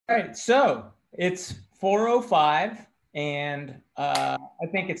All right, so it's 4:05, and I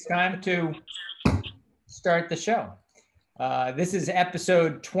think it's time to start the show. This is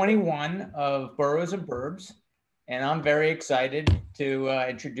episode 21 of Boroughs and Burbs, and I'm very excited to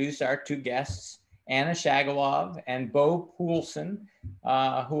introduce our two guests, Anna Shagalov and Bo Poulsen,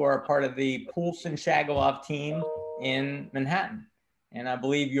 who are part of the Poulsen Shagalov Team in Manhattan. And I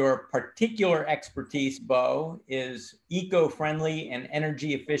believe your particular expertise, Bo, is eco-friendly and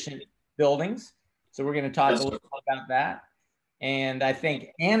energy-efficient buildings. So we're going to talk a little bit about that. And I think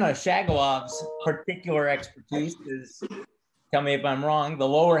Anna Shagalov's particular expertise is, tell me if I'm wrong, the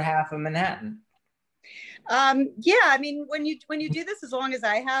lower half of Manhattan. Yeah, I mean, when you do this as long as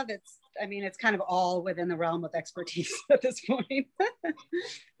I have, it's kind of all within the realm of expertise at this point.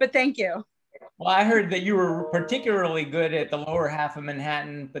 But thank you. Well, I heard that you were particularly good at the lower half of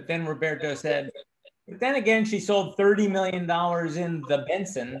Manhattan, but then Roberto said, but then again, she sold $30 million in the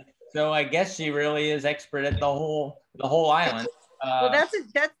Benson. So I guess she really is expert at the whole island. Well, that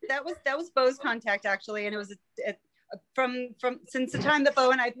was Bo's contact actually. And it was from since the time that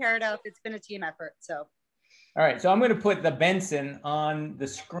Bo and I paired up, it's been a team effort. So. All right. So I'm going to put the Benson on the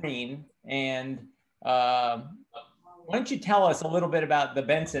screen, and why don't you tell us a little bit about the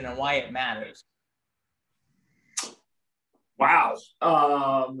Benson and why it matters? Wow.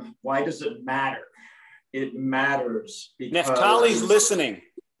 Why does it matter? It matters because... Neftali's listening.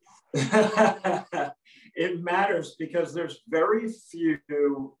 It matters because there's very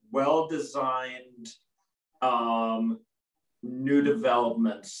few well-designed new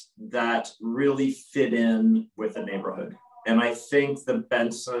developments that really fit in with a neighborhood. And I think the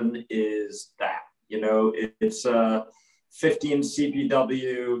Benson is that. You know, it's a 15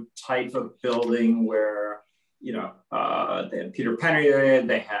 CPW type of building where, you know, they had Peter Penrier,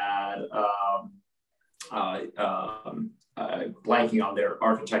 they had blanking on their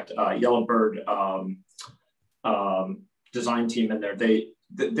architect, Yellowbird design team in there.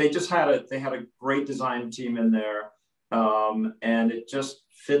 They just had a great design team in there, and it just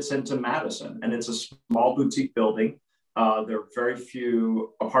fits into Madison. And it's a small boutique building. There are very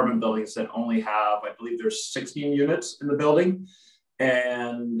few apartment buildings that only have, I believe there's 16 units in the building.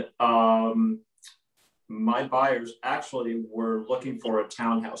 And my buyers actually were looking for a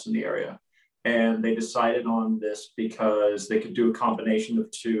townhouse in the area. And they decided on this because they could do a combination of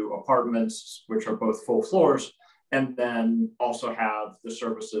two apartments, which are both full floors, and then also have the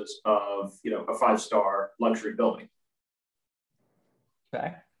services of, you know, a 5-star luxury building.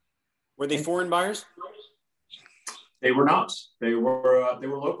 Okay. Were they foreign buyers? They were not. They were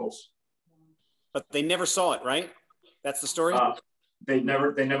locals. But they never saw it, right? That's the story. They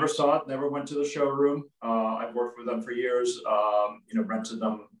never saw it. Never went to the showroom. I've worked with them for years. You know, rented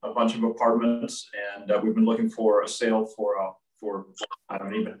them a bunch of apartments, and we've been looking for a sale for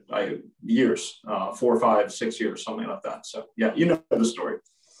years, 4, 5, 6 years, something like that. So yeah, you know the story.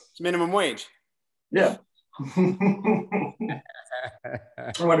 It's minimum wage. Yeah.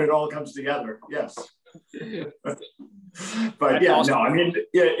 When it all comes together, yes. But yeah, awesome. No, I mean,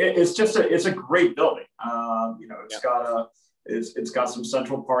 it's a great building. You know, it's got some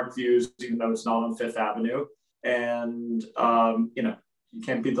Central Park views, even though it's not on Fifth Avenue, and you know, you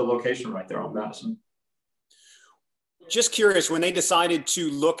can't beat the location right there on Madison. Just curious, when they decided to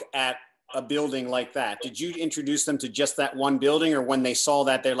look at a building like that, did you introduce them to just that one building, or when they saw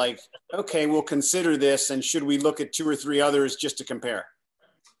that they're like, okay, we'll consider this, and should we look at 2 or 3 others just to compare?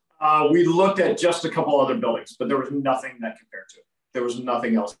 We looked at just a couple other buildings, but there was nothing that compared to it. There was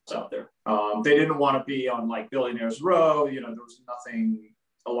nothing else out there. They didn't want to be on like Billionaires Row. You know, there was nothing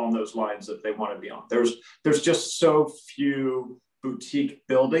along those lines that they wanted to be on. There's just so few boutique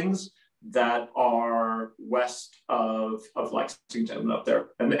buildings that are west of Lexington up there.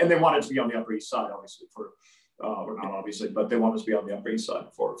 And they wanted to be on the Upper East Side, obviously, or not obviously, but they wanted to be on the Upper East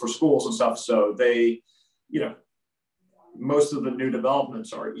Side for schools and stuff. So they, you know, most of the new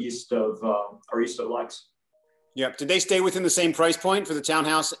developments are east of Lex. Yep. Did they stay within the same price point for the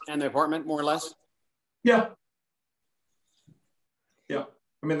townhouse and the apartment, more or less? Yeah. Yeah.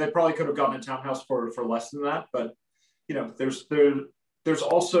 I mean, they probably could have gotten a townhouse for less than that, but you know, there's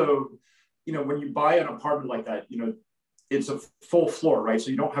also, you know, when you buy an apartment like that, you know, it's a full floor, right?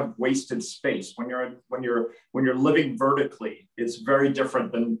 So you don't have wasted space. When you're living vertically, it's very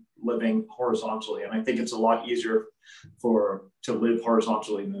different than living horizontally. And I think it's a lot easier to live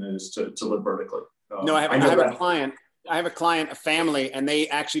horizontally than it is to live vertically. No, I have a client, a family, and they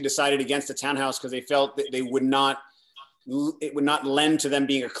actually decided against a townhouse because they felt that it would not lend to them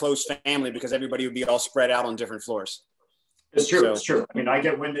being a close family because everybody would be all spread out on different floors. It's true. So, it's true. I mean, I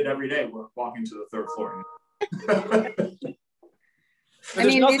get winded every day walking to the 3rd floor. But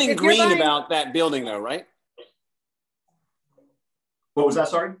there's nothing green about that building though, right? What was that,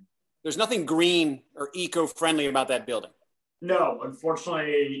 sorry? There's nothing green or eco-friendly about that building. No,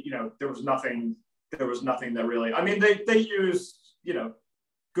 unfortunately, there was nothing that really, I mean, they used,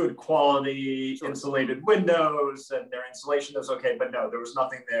 good quality insulated windows, and their insulation is okay, but no, there was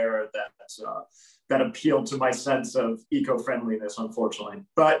nothing there that appealed to my sense of eco-friendliness, unfortunately.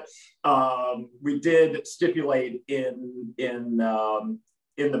 But we did stipulate in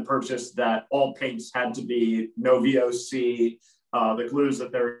the purchase that all paints had to be no VOC. The glues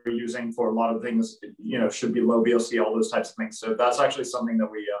that they're using for a lot of things, should be low VOC, all those types of things. So that's actually something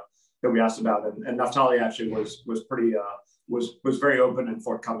that we asked about, and Naftali actually was pretty was very open and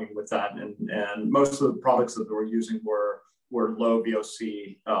forthcoming with that. And most of the products that they were using were low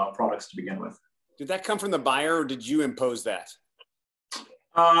VOC products to begin with. Did that come from the buyer, or did you impose that?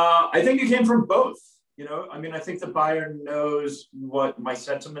 I think it came from both. I mean, I think the buyer knows what my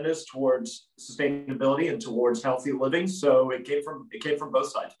sentiment is towards sustainability and towards healthy living. So it came from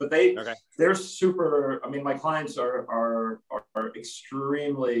both sides. But they're super. I mean, my clients are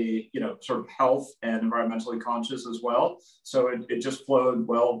extremely, sort of health and environmentally conscious as well. So it just flowed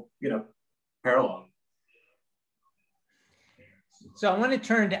well, parallel. So I want to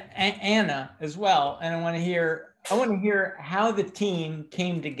turn to Anna as well, and I want to hear how the team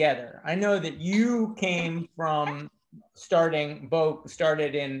came together. I know that you came from Bo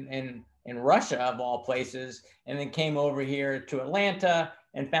started in Russia, of all places, and then came over here to Atlanta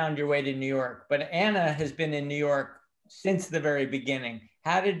and found your way to New York. But Anna has been in New York since the very beginning.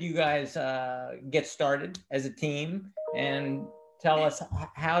 How did you guys get started as a team? And tell us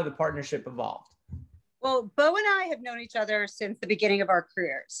how the partnership evolved. Well, Bo and I have known each other since the beginning of our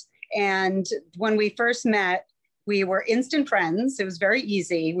careers. And when we first met, we were instant friends. It was very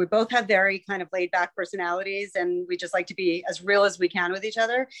easy. We both have very kind of laid back personalities, and we just like to be as real as we can with each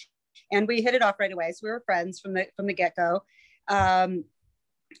other. And we hit it off right away. So we were friends from the get-go.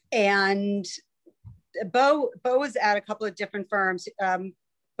 And Bo was at a couple of different firms.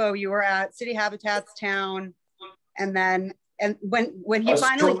 Bo, you were at City Habitats Town. And when he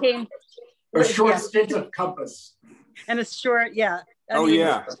finally came. A short stint of Compass. And a short, yeah.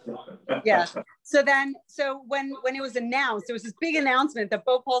 Yeah. Yeah. So when it was announced, there was this big announcement that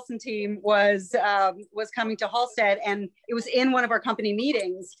Bo Poulsen team was coming to Halstead, and it was in one of our company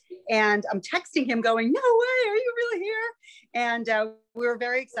meetings. And I'm texting him going, "No way, are you really here?" And we were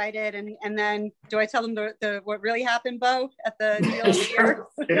very excited. And then, do I tell them what really happened, Bo, at the deal of the year?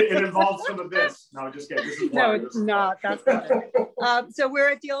 It involves some of this. No, just kidding. This is no, it's not. That's not it. So we're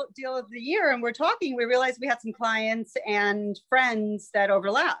at deal of the year, and we're talking. We realized we had some clients and friends that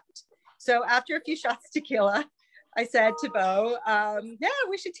overlapped. So after a few shots of tequila, I said to Bo, "Yeah,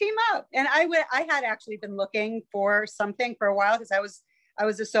 we should team up." And I had actually been looking for something for a while, because I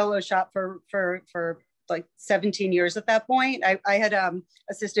was a solo shop for like 17 years at that point. I had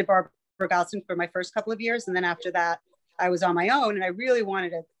assisted Barbara Gosson for my first couple of years, and then after that, I was on my own, and I really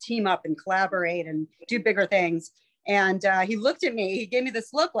wanted to team up and collaborate and do bigger things. And he looked at me. He gave me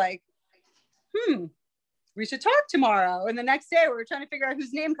this look like, we should talk tomorrow. And the next day, we were trying to figure out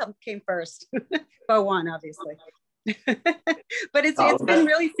whose name came first. Bo won, obviously. But it's been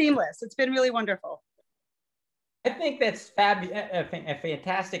really seamless. It's been really wonderful. I think that's a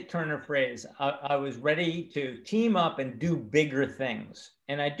fantastic turn of phrase. I was ready to team up and do bigger things.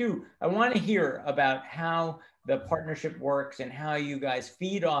 And I want to hear about how the partnership works and how you guys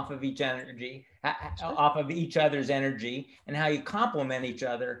feed off of each other's energy, and how you complement each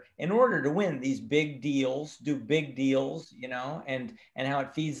other in order to win these big deals, do big deals, and how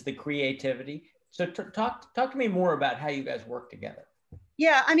it feeds the creativity. So talk to me more about how you guys work together.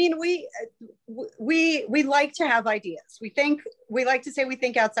 Yeah, I mean, we like to have ideas. We like to say we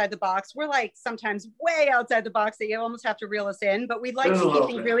think outside the box. We're like sometimes way outside the box that you almost have to reel us in, but we like to keep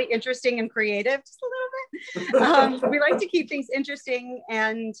things really interesting and creative, just a little bit. We like to keep things interesting.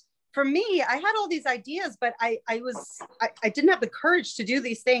 And for me, I had all these ideas, but I didn't have the courage to do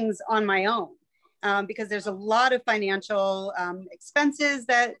these things on my own, because there's a lot of financial expenses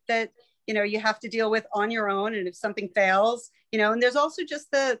that you have to deal with on your own. And if something fails, and there's also just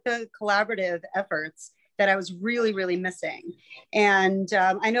the collaborative efforts that I was really, really missing. And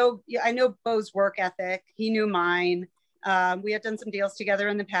I know Bo's work ethic. He knew mine. We had done some deals together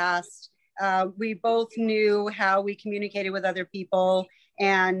in the past. We both knew how we communicated with other people,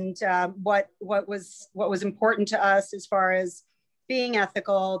 and what was important to us as far as being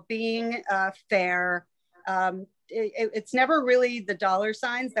ethical, being fair. It's never really the dollar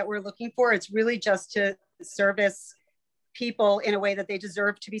signs that we're looking for. It's really just to service people in a way that they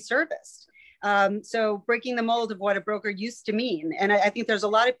deserve to be serviced. So breaking the mold of what a broker used to mean. And I think there's a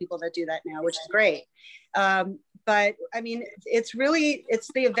lot of people that do that now, which is great. But I mean, it's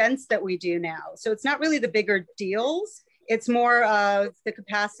the events that we do now. So it's not really the bigger deals. It's more of the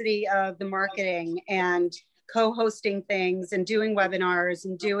capacity of the marketing and co-hosting things and doing webinars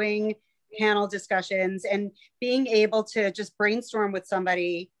and doing panel discussions and being able to just brainstorm with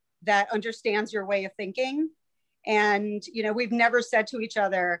somebody that understands your way of thinking. And, you know, we've never said to each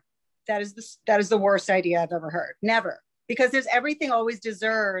other, that is the worst idea I've ever heard. Never. Because everything always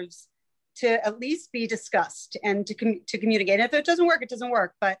deserves to at least be discussed and to communicate. And if it doesn't work, it doesn't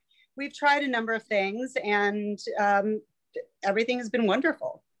work. But we've tried a number of things, and everything has been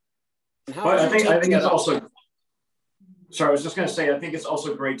wonderful. But I think it's also, sorry, I was just going to say, I think it's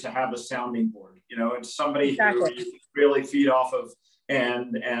also great to have a sounding board. You know, it's somebody who you really feed off of,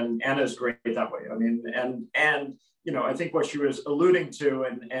 and Anna's great that way. I mean, and you know, I think what she was alluding to,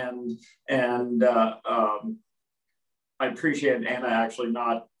 and I appreciate Anna actually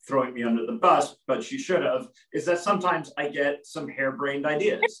not throwing me under the bus, but she should have, is that sometimes I get some harebrained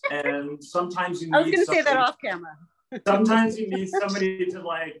ideas, and sometimes you need, I was going to say that off camera. Sometimes you need somebody to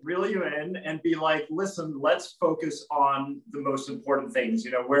like reel you in and be like, listen, let's focus on the most important things.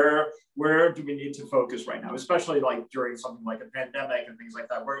 You know, where do we need to focus right now? Especially like during something like a pandemic and things like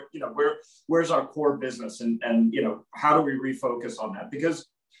that, where, you know, where's our core business, and you know, how do we refocus on that? Because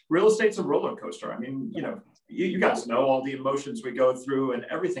real estate's a roller coaster. I mean, you know, you guys know all the emotions we go through and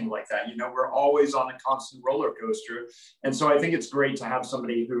everything like that. You know, we're always on a constant roller coaster. And so I think it's great to have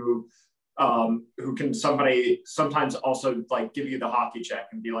somebody who can sometimes also like give you the hockey check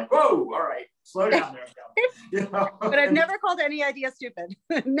and be like, whoa, all right, slow down there. You know? But I've never called any idea stupid.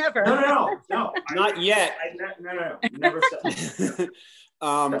 Never. No. Not yet. No. Never said.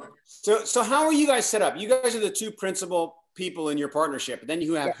 So how are you guys set up? You guys are the two principal people in your partnership. And then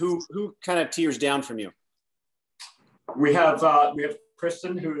you have who kind of tiers down from you? We have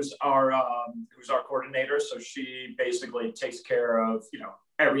Kristin, who's our coordinator. So she basically takes care of, you know,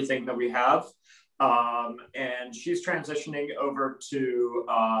 everything that we have. And she's transitioning over to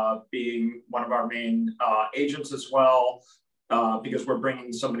being one of our main agents as well, because we're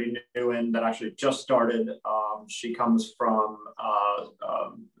bringing somebody new in that actually just started. She comes from,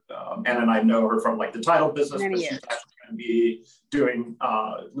 Anna and I know her from like the title business, but she's actually going to be doing,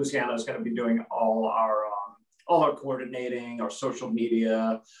 Luciana is going to be doing all our coordinating, our social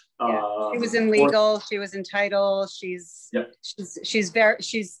media. She was in legal, she was in title. She's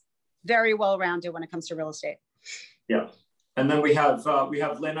very well-rounded when it comes to real estate. Yeah. And then we have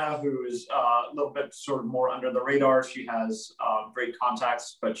Lena, who is a little bit sort of more under the radar. She has great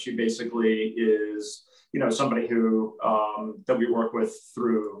contacts, but she basically is, you know, somebody who that we work with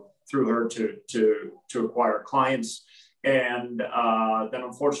through her to acquire clients. And then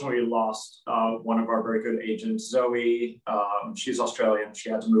unfortunately we lost one of our very good agents, Zoe. She's Australian. She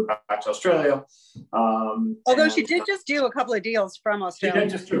had to move back to Australia. Although she did just do a couple of deals from Australia. She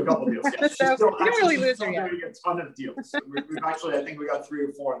did just do a couple of deals. Yeah. So you don't really lose her yet. Doing a ton of deals. We've actually, I think we got 3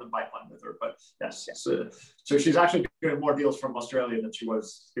 or 4 in the pipeline with her. But yes, so she's actually doing more deals from Australia than she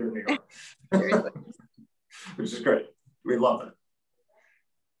was here in New York. Seriously. Which is great. We love it.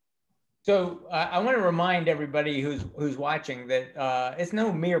 So I want to remind everybody who's watching that it's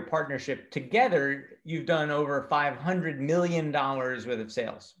no mere partnership. Together, you've done over $500 million worth of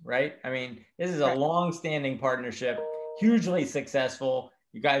sales, right? I mean, this is a long-standing partnership, hugely successful.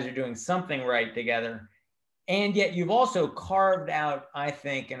 You guys are doing something right together. And yet you've also carved out, I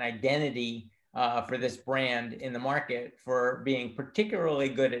think, an identity for this brand in the market for being particularly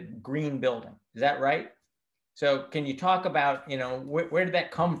good at green building. Is that right? So can you talk about, you know, where did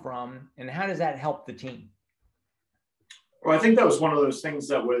that come from and how does that help the team? Well, I think that was one of those things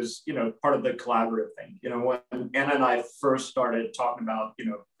that was, you know, part of the collaborative thing. You know, when Anna and I first started talking about, you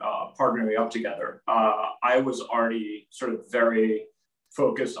know, partnering up together, I was already sort of very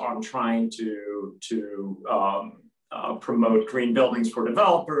focused on trying to promote green buildings for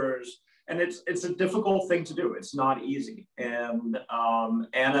developers. And it's a difficult thing to do. It's not easy. And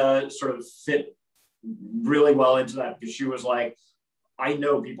Anna sort of fit really well into that because she was like, I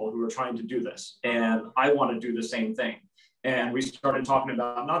know people who are trying to do this and I want to do the same thing. And we started talking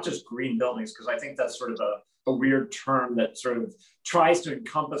about not just green buildings, because I think that's sort of a weird term that sort of tries to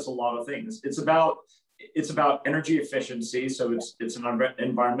encompass a lot of things. It's about energy efficiency. So it's an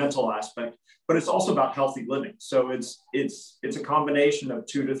environmental aspect, but it's also about healthy living. So it's a combination of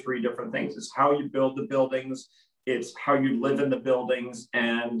 2 to 3 different things. It's how you build the buildings, it's how you live in the buildings,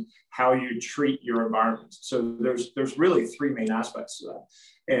 and how you treat your environment. So there's really 3 main aspects to that,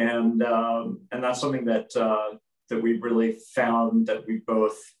 and that's something that we've really found that we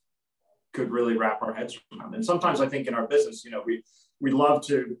both could really wrap our heads around. And sometimes I think in our business, you know, we love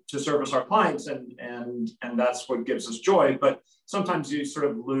to service our clients, and that's what gives us joy. But sometimes you sort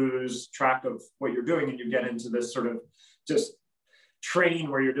of lose track of what you're doing, and you get into this sort of just train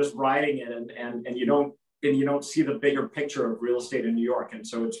where you're just riding it, and you don't see the bigger picture of real estate in New York. And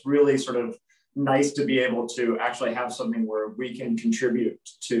so it's really sort of nice to be able to actually have something where we can contribute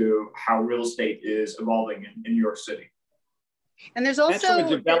to how real estate is evolving in New York City. And there's also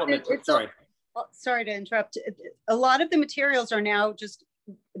development. Sorry to interrupt. A lot of the materials are now just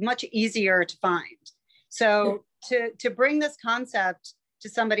much easier to find. So to bring this concept to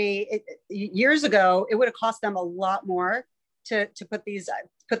somebody years ago, it would have cost them a lot more to put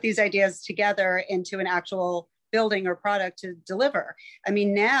these ideas together into an actual building or product to deliver. I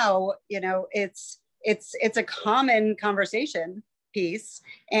mean, now, you know, it's a common conversation piece,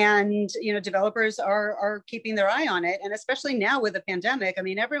 and, you know, developers are keeping their eye on it. And especially now with the pandemic, I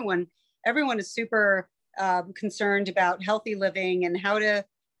mean, everyone is super concerned about healthy living and how to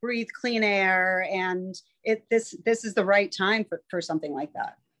breathe clean air. And this is the right time for something like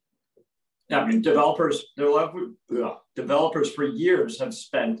that. Yeah, I mean, developers for years have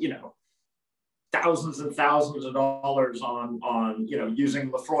spent, you know, thousands and thousands of dollars on you know,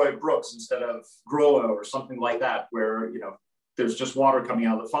 using Lefroy Brooks instead of Grow or something like that, where, you know, there's just water coming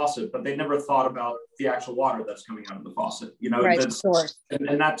out of the faucet, but they never thought about the actual water that's coming out of the faucet, you know. Right, of course.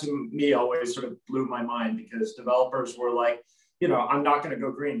 And that to me always sort of blew my mind, because developers were like, you know, I'm not going to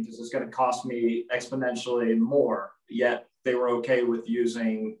go green because it's going to cost me exponentially more. Yet they were okay with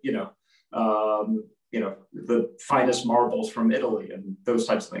using, you know, the finest marbles from Italy and those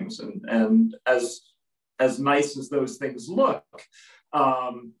types of things. And as nice as those things look,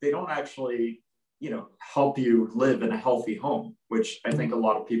 they don't actually, you know, help you live in a healthy home, which I think a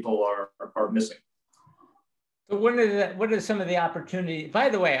lot of people are missing. So what are some of the opportunities? By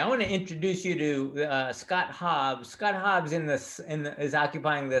the way, I want to introduce you to Scott Hobbs. Scott Hobbs is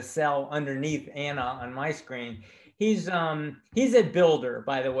occupying the cell underneath Anna on my screen. He's a builder,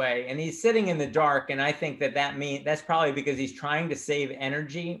 by the way, and he's sitting in the dark. And I think that's probably because he's trying to save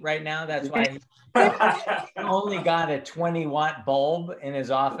energy right now. That's why he only got a 20-watt bulb in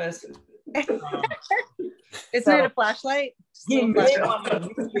his office. Isn't it a flashlight? He may want to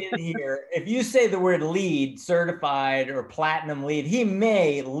leap in here. If you say the word LEED, certified or platinum LEED, he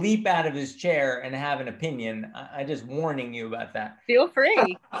may leap out of his chair and have an opinion. I just warning you about that. Feel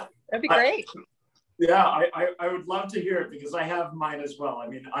free. That'd be great. Yeah, I would love to hear it, because I have mine as well. I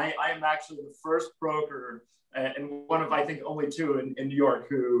mean, I am actually the first broker and one of, I think, only two in New York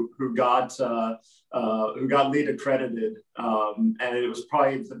who got LEED accredited, and it was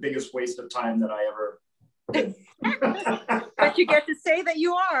probably the biggest waste of time that I ever did. But you get to say that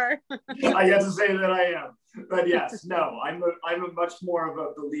you are. I get to say that I am. But yes, no, I'm a much more of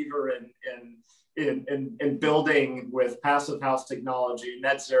a believer in building with passive house technology,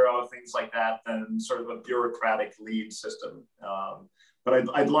 net zero, things like that, than sort of a bureaucratic LEED system. But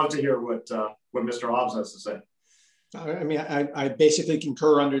I'd love to hear what Mr. Hobbs has to say. I mean, I basically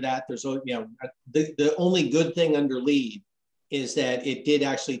concur under that. There's, you know, the only good thing under LEED is that it did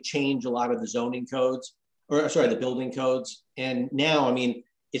actually change a lot of the zoning codes, or sorry, the building codes. And now, I mean,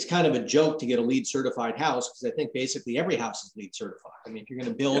 it's kind of a joke to get a LEED certified house, because I think basically every house is LEED certified. I mean, if you're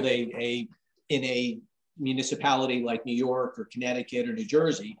going to build in a municipality like New York or Connecticut or New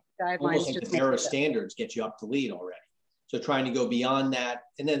Jersey, almost like the barest standards get you up to LEED already. So trying to go beyond that,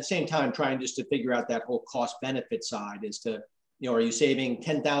 and then at the same time trying just to figure out that whole cost benefit side is to, you know, are you saving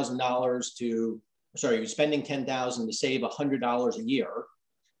 $10,000 to, sorry, are you spending $10,000 to save $100 a year,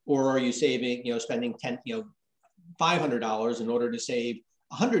 or are you saving, you know, spending $500 in order to save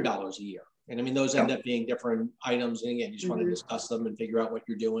 $100 a year? And I mean, those end up being different items, and again, you just want to discuss them and figure out what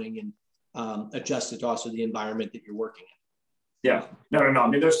you're doing and adjust it to also the environment that you're working in. Yeah, no. I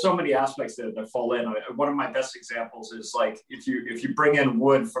mean, there's so many aspects that fall in. One of my best examples is like if you bring in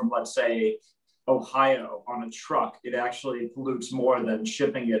wood from, let's say, Ohio on a truck, it actually pollutes more than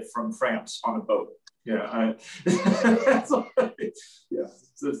shipping it from France on a boat. Yeah, yeah.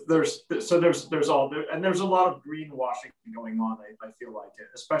 There's all there, and there's a lot of greenwashing going on. I feel like,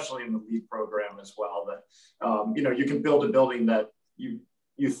 especially in the LEED program as well. That you know, you can build a building that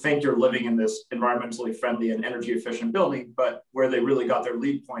you think you're living in this environmentally friendly and energy efficient building, but where they really got their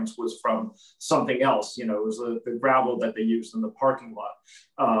LEED points was from something else. You know, it was the gravel that they used in the parking lot.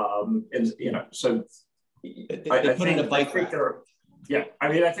 And you know, so I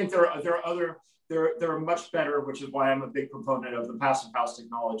think there are much better, which is why I'm a big proponent of the passive house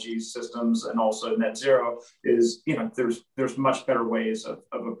technology systems and also net zero. Is, you know, there's much better ways of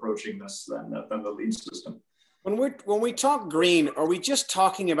approaching this than the LEED system. When we talk green, are we just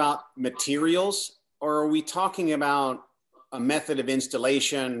talking about materials, or are we talking about a method of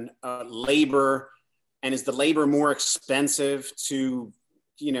installation, labor, and is the labor more expensive to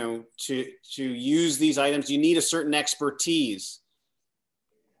use these items? Do you need a certain expertise?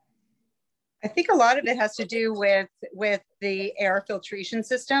 I think a lot of it has to do with the air filtration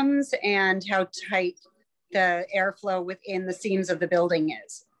systems and how tight the airflow within the seams of the building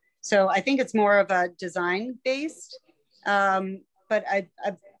is. So I think it's more of a design based, but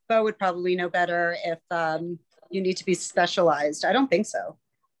Bo would probably know better if you need to be specialized. I don't think so.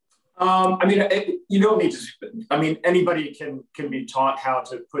 I mean, you don't need to. I mean, anybody can be taught how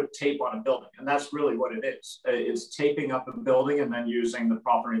to put tape on a building, and that's really what it is. It's taping up a building and then using the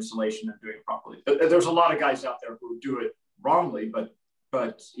proper insulation and doing it properly. There's a lot of guys out there who do it wrongly, but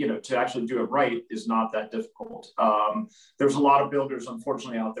to actually do it right is not that difficult. There's a lot of builders,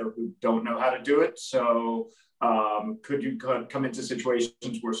 unfortunately, out there who don't know how to do it. So could you come into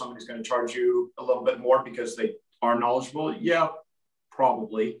situations where somebody's going to charge you a little bit more because they are knowledgeable? Yeah,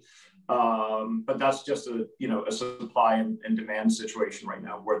 probably. But that's just a supply and demand situation right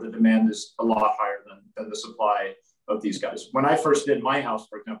now, where the demand is a lot higher than the supply of these guys. When I first did my house,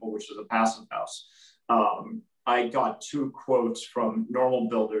 for example, which is a passive house, I got 2 quotes from normal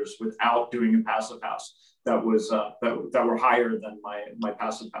builders without doing a passive house that were higher than my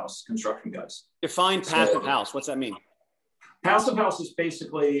passive house construction guys. Define passive house. What's that mean? Passive house is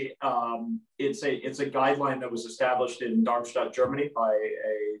basically it's a guideline that was established in Darmstadt, Germany, by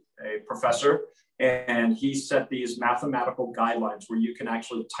a professor, and he set these mathematical guidelines where you can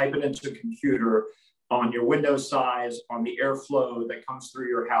actually type it into a computer on your window size, on the airflow that comes through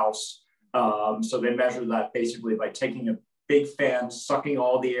your house. So they measure that basically by taking a big fan, sucking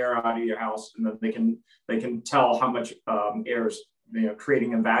all the air out of your house, and then they can tell how much air is,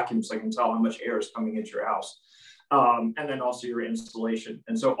 creating a vacuum, so they can tell how much air is coming into your house. And then also your installation.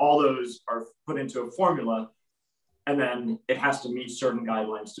 And so all those are put into a formula, and then it has to meet certain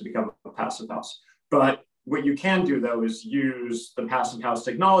guidelines to become a passive house. But what you can do, though, is use the passive house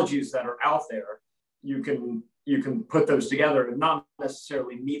technologies that are out there. You can put those together and not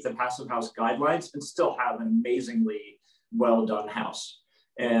necessarily meet the passive house guidelines and still have an amazingly well done house.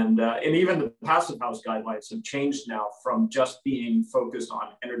 And even the passive house guidelines have changed now from just being focused on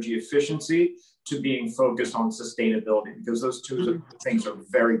energy efficiency to being focused on sustainability, because those two things are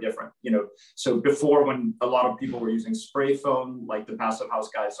very different. So before, when a lot of people were using spray foam, like the passive house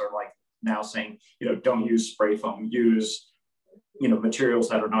guys are like now saying, don't use spray foam, use materials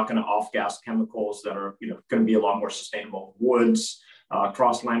that are not going to off-gas chemicals that are going to be a lot more sustainable, woods,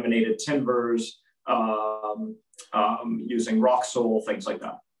 cross-laminated timbers, using rock sole, things like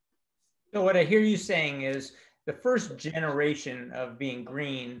that. So what I hear you saying is the first generation of being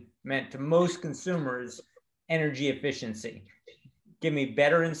green meant to most consumers energy efficiency. Give me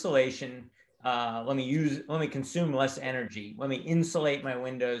better insulation. Let me consume less energy. Let me insulate my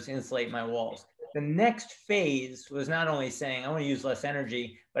windows, insulate my walls. The next phase was not only saying I want to use less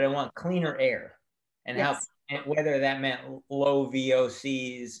energy, but I want cleaner air, and yes, whether that meant low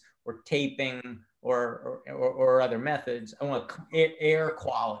VOCs or taping or other methods. I want air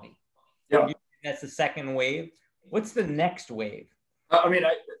quality. Yeah, that's the second wave. What's the next wave? I mean,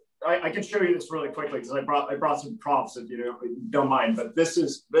 I can show you this really quickly because I brought some props if you don't mind. But this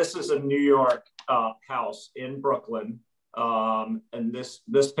is a New York house in Brooklyn. And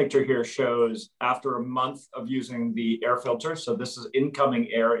this picture here shows after a month of using the air filter. So this is incoming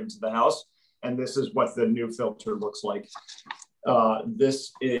air into the house, and this is what the new filter looks like.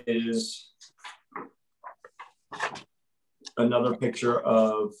 This is another picture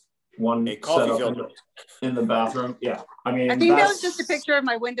of one setup in the bathroom. Yeah, I mean, I think that was just a picture of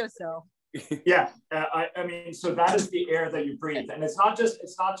my windowsill. Yeah, I mean, so that is the air that you breathe, and it's not just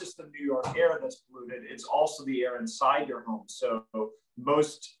the New York air that's polluted; it's also the air inside your home. So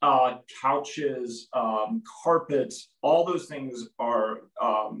most couches, carpets, all those things are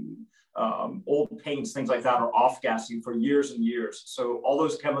old paints, things like that, are off-gassing for years and years. So all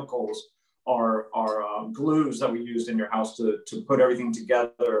those chemicals are glues that we used in your house to put everything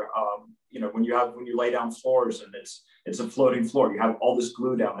together. When you lay down floors and it's a floating floor, you have all this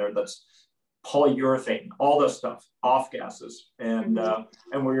glue down there that's polyurethane, all this stuff, off gases. And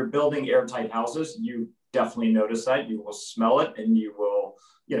when you're building airtight houses, you definitely notice that. You will smell it, and you will,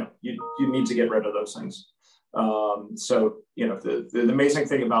 you need to get rid of those things. So the amazing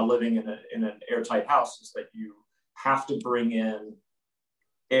thing about living in an airtight house is that you have to bring in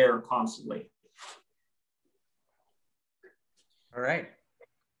air constantly. All right.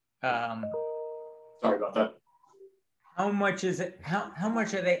 Sorry about that. How much is it? How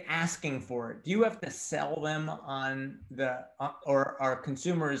much are they asking for it? Do you have to sell them on the, or are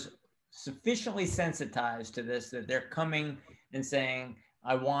consumers sufficiently sensitized to this that they're coming and saying,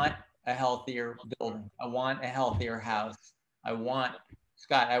 I want a healthier building. I want a healthier house.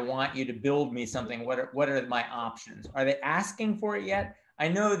 Scott, I want you to build me something. What are my options? Are they asking for it yet? I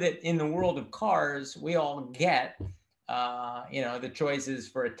know that in the world of cars, we all get, the choices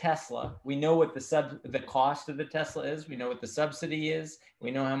for a Tesla. We know what the cost of the Tesla is. We know what the subsidy is. We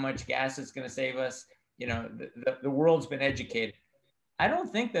know how much gas it's going to save us. The world's been educated. I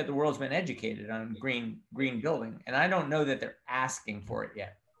don't think that the world's been educated on green building, and I don't know that they're asking for it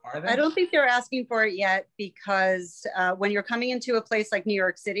yet. Are they? I don't think they're asking for it yet because when you're coming into a place like New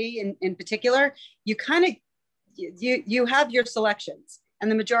York City in particular, you kind of, you have your selections. And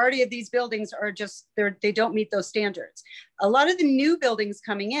the majority of these buildings are just, they don't meet those standards. A lot of the new buildings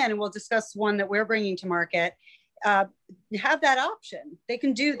coming in, and we'll discuss one that we're bringing to market, have that option. They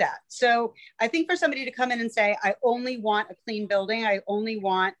can do that. So I think for somebody to come in and say, I only want a clean building, I only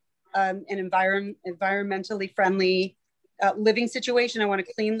want an environmentally friendly living situation, I want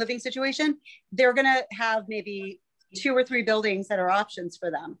a clean living situation, they're gonna have maybe 2 or 3 buildings that are options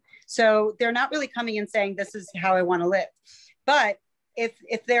for them. So they're not really coming and saying, this is how I wanna live. But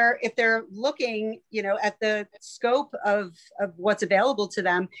if they're looking, at the scope of what's available to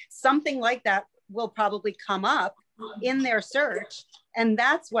them, something like that will probably come up in their search, and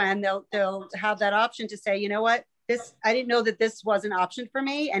that's when they'll have that option to say, you know what, I didn't know that this was an option for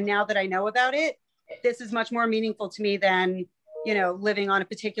me, and now that I know about it, this is much more meaningful to me than living on a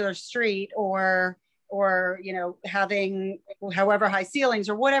particular street or having however high ceilings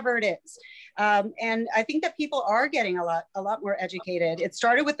or whatever it is. And I think that people are getting a lot more educated. It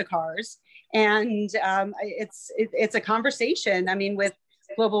started with the cars, and it's a conversation. I mean, with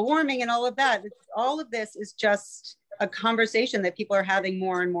global warming and all of that, all of this is just a conversation that people are having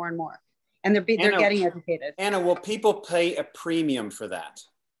more and more and more, and they're getting educated. Anna, will people pay a premium for that?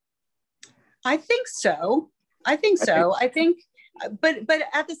 I think so. I think, but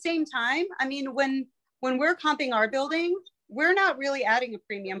at the same time, I mean, when we're comping our building, we're not really adding a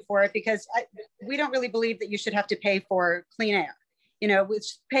premium for it because we don't really believe that you should have to pay for clean air. We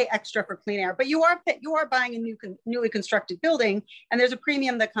pay extra for clean air, but you are buying a newly constructed building, and there's a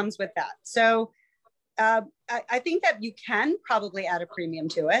premium that comes with that. So I think that you can probably add a premium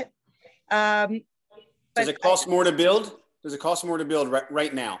to it. Does it cost more to build? Does it cost more to build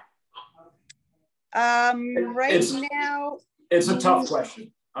right now? Now, it's a tough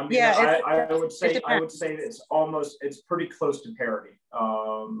question. I mean, yeah, I would say it's pretty close to parity.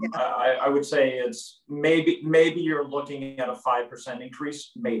 I would say it's maybe you're looking at a 5%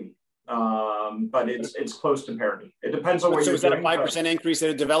 increase, maybe, but it's close to parity. It depends on what you're doing. So is that a 5% increase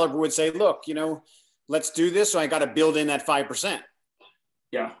that a developer would say, look, let's do this, so I got to build in that 5%.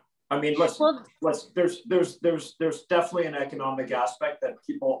 Yeah. I mean, there's definitely an economic aspect that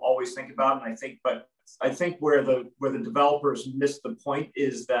people always think about, and I think where the developers miss the point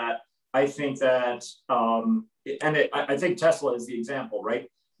is that I think that, I think Tesla is the example,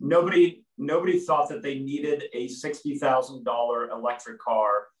 right? Nobody thought that they needed a $60,000 electric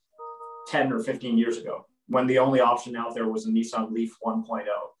car 10 or 15 years ago, when the only option out there was a Nissan Leaf 1.0.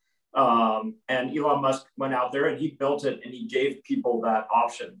 And Elon Musk went out there and he built it, and he gave people that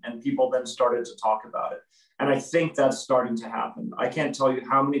option, and people then started to talk about it. And I think that's starting to happen. I can't tell you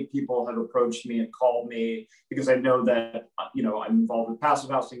how many people have approached me and called me, because I know that, I'm involved with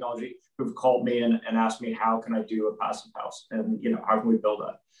passive house technology, who've called me and asked me, how can I do a passive house? And, how can we build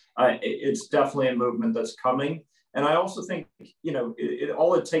that? It's definitely a movement that's coming. And I also think,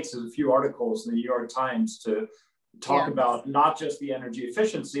 all it takes is a few articles in the New York Times to talk about not just the energy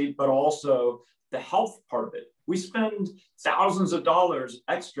efficiency, but also the health part of it. We spend thousands of dollars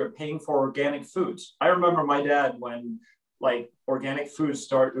extra paying for organic foods. I remember my dad when organic foods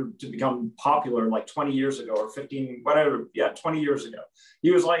started to become popular 20 years ago or 15, whatever. Yeah, 20 years ago.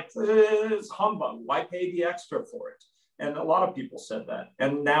 He was like, it's humbug. Why pay the extra for it? And a lot of people said that.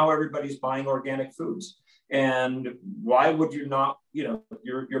 And now everybody's buying organic foods. And why would you not, you're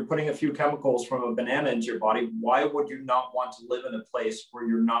putting a few chemicals from a banana into your body. Why would you not want to live in a place where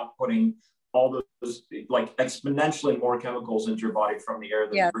you're not putting all those exponentially more chemicals into your body from the air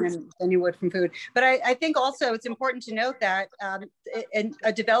than you would from food? But I think also it's important to note that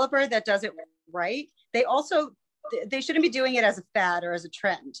a developer that does it right, they shouldn't be doing it as a fad or as a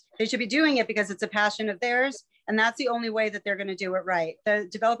trend. They should be doing it because it's a passion of theirs. And that's the only way that they're going to do it right. The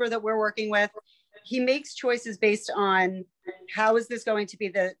developer that we're working with, he makes choices based on how is this going to be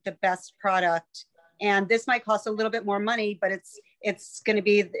the best product, and this might cost a little bit more money, but it's going to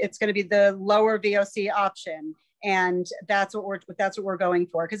be the lower VOC option, And that's what we're going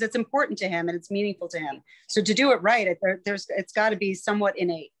for, because it's important to him and it's meaningful to him. So to do it right, it's got to be somewhat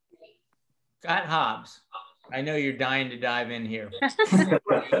innate. Scott Hobbs, I know you're dying to dive in here.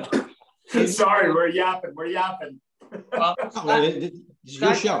 Sorry, we're yapping. Well,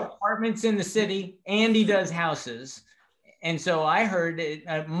 your show. Apartments in the city, and he does houses. And so I heard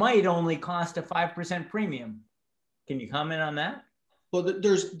it might only cost a 5% premium. Can you comment on that? Well,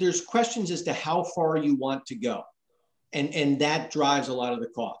 there's questions as to how far you want to go. And that drives a lot of the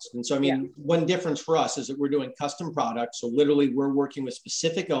cost. And so, I mean, one difference for us is that we're doing custom products. So literally we're working with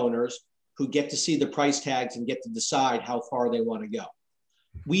specific owners who get to see the price tags and get to decide how far they want to go.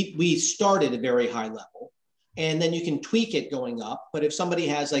 We start at a very high level, and then you can tweak it going up. But if somebody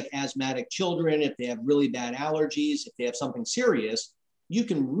has like asthmatic children, if they have really bad allergies, if they have something serious, you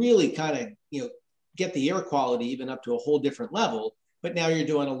can really kind of, get the air quality even up to a whole different level. But now you're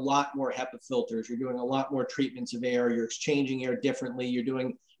doing a lot more HEPA filters. You're doing a lot more treatments of air. You're exchanging air differently.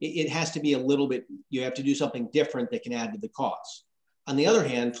 It has to be a little bit, you have to do something different that can add to the cost. On the other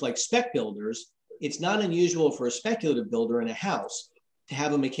hand, for like spec builders, it's not unusual for a speculative builder in a house to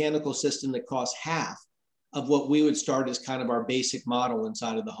have a mechanical system that costs half of what we would start as kind of our basic model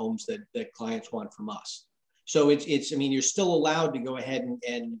inside of the homes that clients want from us. So I mean, you're still allowed to go ahead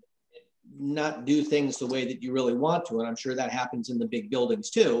and not do things the way that you really want to. And I'm sure that happens in the big buildings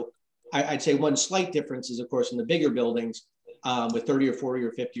too. I'd say one slight difference is, of course, in the bigger buildings with 30 or 40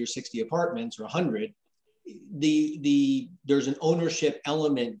 or 50 or 60 apartments or 100, there's an ownership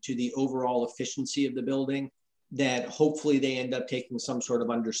element to the overall efficiency of the building that hopefully they end up taking some sort of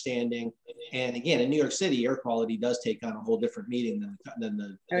understanding. And again, in New York City, air quality does take on a whole different meaning than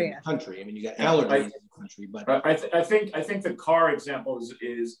the country. I mean, you got allergies in the country, but I think the car example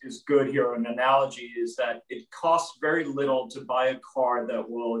is good here. An analogy is that it costs very little to buy a car that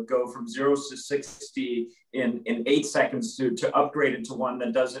will go from 0 to 60 in 8 seconds to upgrade into one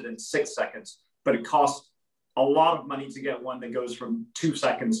that does it in 6 seconds. But it costs a lot of money to get one that goes from 2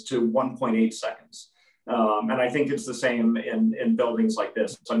 seconds to 1.8 seconds. And I think it's the same in buildings like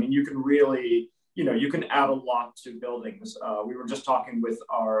this. So, I mean, you can really, you can add a lot to buildings. We were just talking with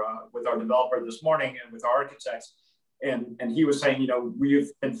our developer this morning and with our architects, and he was saying,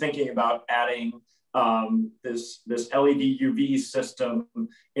 we've been thinking about adding this LED UV system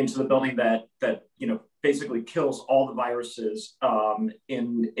into the building that basically kills all the viruses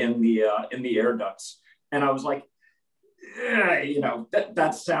in the air ducts. And I was like,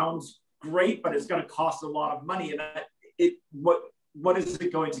 that sounds great, but it's going to cost a lot of money. And what is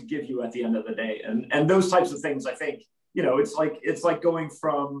it going to give you at the end of the day? And those types of things, I think, it's like going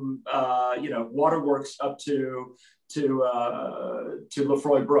from waterworks up to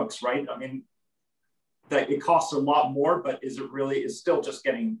Lefroy Brooks, right? I mean, that it costs a lot more, but is it really? It's still just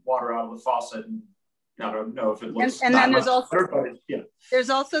getting water out of the faucet. And I don't know if it looks. And then there's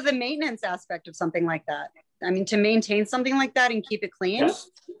also the maintenance aspect of something like that. I mean, to maintain something like that and keep it clean,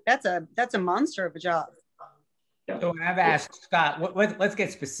 that's a monster of a job. So when I've asked Scott, let's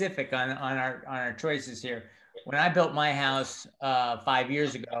get specific on our choices here. When I built my house 5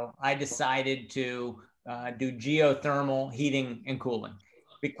 years ago, I decided to do geothermal heating and cooling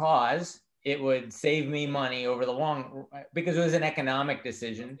because it would save me money over the because it was an economic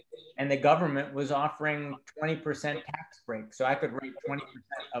decision, and the government was offering 20% tax break, so I could write 20%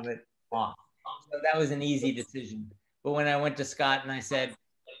 of it off. So that was an easy decision. But when I went to Scott and I said,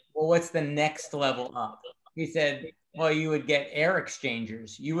 well, what's the next level up? He said, well, you would get air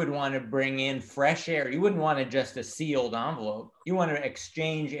exchangers. You would want to bring in fresh air. You wouldn't want just a sealed envelope. You want to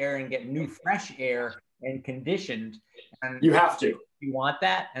exchange air and get new fresh air and conditioned. And you have to. You want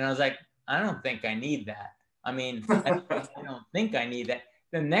that? And I was like, I don't think I need that. I mean, I don't think I need that.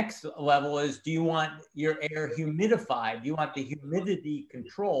 The next level is, do you want your air humidified? Do you want the humidity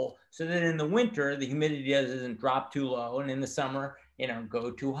control so that in the winter, the humidity doesn't drop too low, and in the summer,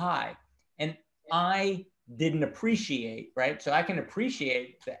 go too high? And I didn't appreciate, right? So I can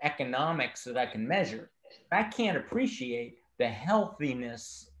appreciate the economics that I can measure. But I can't appreciate the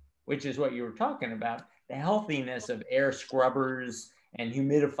healthiness, which is what you were talking about, the healthiness of air scrubbers and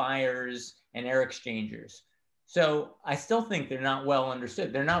humidifiers and air exchangers. So I still think they're not well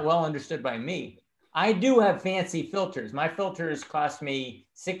understood. They're not well understood by me. I do have fancy filters. My filters cost me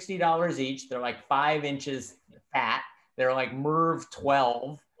 $60 each. They're like 5 inches fat. They're like MERV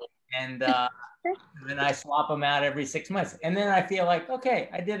 12. And then I swap them out every 6 months. And then I feel like, okay,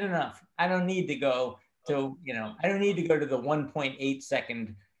 I did enough. I don't need to go to, I don't need to go to the 1.8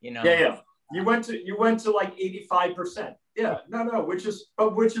 second, Yeah. You went to like 85%. Yeah, no, which is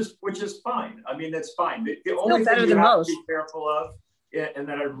fine. I mean, it's fine. The only thing you have to be careful of and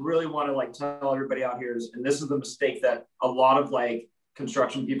that I really want to like tell everybody out here is, and this is the mistake that a lot of like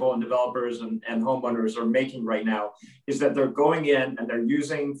construction people and developers and homeowners are making right now, is that they're going in and they're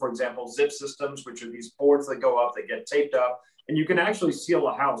using, for example, zip systems, which are these boards that go up, they get taped up, and you can actually seal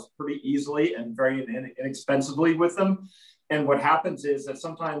a house pretty easily and very inexpensively with them. And what happens is that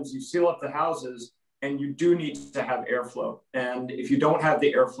sometimes you seal up the houses and you do need to have airflow. And if you don't have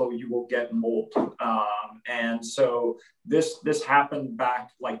the airflow, you will get mold. And so this happened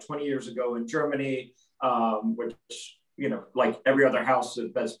back like 20 years ago in Germany, which, you know, like every other house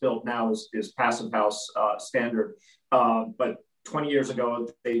that's built now is passive house standard. But 20 years ago,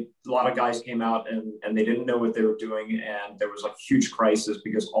 a lot of guys came out and they didn't know what they were doing. And there was a huge crisis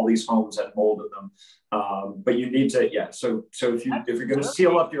because all these homes had mold in them. But you need to, So if you're going to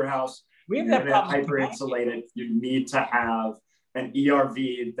seal up your house, you're going to hyper insulate it, you need to have an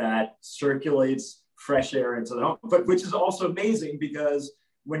ERV that circulates fresh air into the home. But which is also amazing because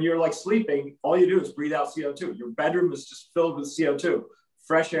when you're like sleeping, all you do is breathe out CO2. Your bedroom is just filled with CO2.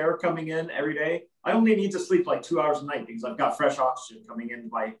 Fresh air coming in every day. I only need to sleep like 2 hours a night because I've got fresh oxygen coming into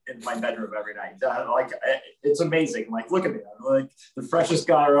my bedroom every night. It's amazing. Like, look at me. I'm like the freshest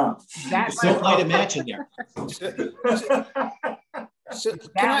guy around. That's no way to imagine there. So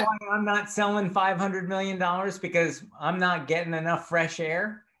why I'm not selling $500 million, because I'm not getting enough fresh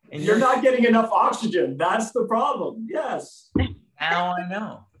air. And you're not getting enough oxygen. That's the problem. Yes. Now I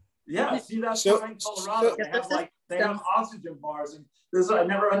know. Yeah, see, that's why in Colorado they have oxygen bars, and I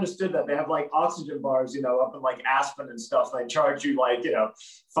never understood that. They have like oxygen bars, you know, up in like Aspen and stuff. They charge you like, you know,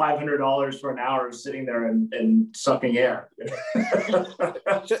 $500 for an hour of sitting there and sucking air.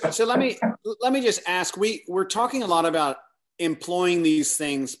 So let me just ask. We're talking a lot about employing these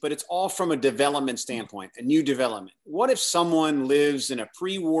things, but it's all from a development standpoint, a new development. What if someone lives in a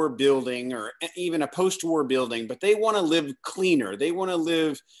pre-war building or even a post-war building, but they want to live cleaner? They want to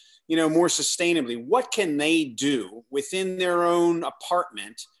live, you know, more sustainably. What can they do within their own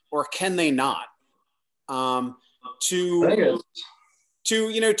apartment, or can they not, to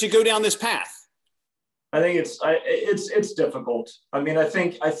go down this path? I think it's difficult. I mean, I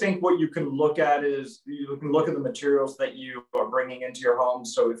think what you can look at is you can look at the materials that you are bringing into your home.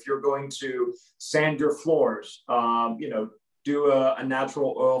 So if you're going to sand your floors, do a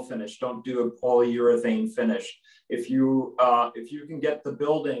natural oil finish. Don't do a polyurethane finish. If you can get the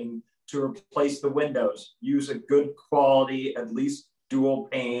building to replace the windows, use a good quality, at least dual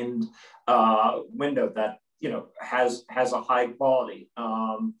paned window that has a high quality.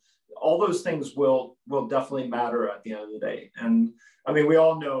 All those things will definitely matter at the end of the day. And I mean, we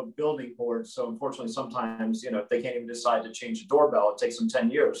all know building boards. So unfortunately, sometimes, they can't even decide to change the doorbell. It takes them 10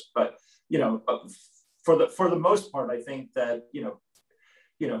 years. But, for the most part, I think that,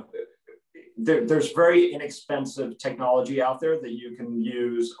 there's very inexpensive technology out there that you can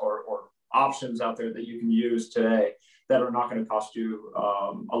use or options out there that you can use today that are not going to cost you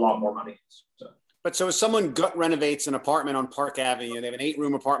a lot more money. But so if someone gut renovates an apartment on Park Avenue, they have an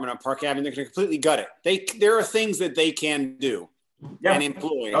 8-room apartment on Park Avenue, they're going to completely gut it. There are things that they can do and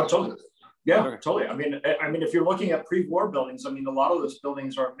employ. Oh, totally. Yeah, okay. Totally. I mean, if you're looking at pre-war buildings, I mean, a lot of those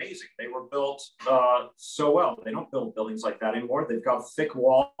buildings are amazing. They were built so well. They don't build buildings like that anymore. They've got thick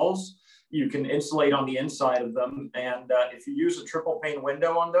walls. You can insulate on the inside of them. And if you use a triple pane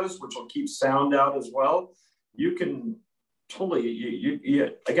window on those, which will keep sound out as well, you can totally,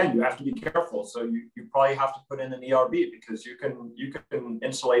 again, you have to be careful. So you probably have to put in an ERB because you can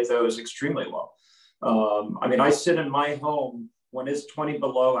insulate those extremely well. I mean, I sit in my home when it's 20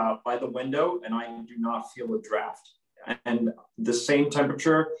 below out by the window and I do not feel a draft. And the same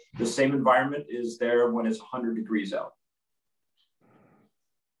temperature, the same environment is there when it's 100 degrees out.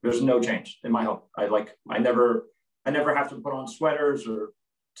 There's no change in my home. I never have to put on sweaters or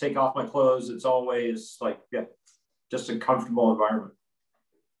take off my clothes. It's always just a comfortable environment.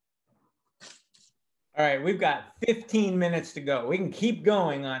 All right, we've got 15 minutes to go. We can keep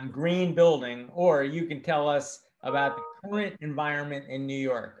going on green building, or you can tell us about the current environment in New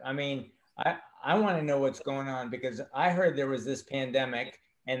York. I mean, I want to know what's going on because I heard there was this pandemic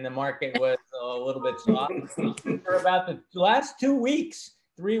and the market was a little bit soft. For about the last 3 weeks,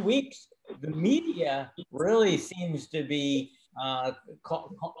 the media really seems to be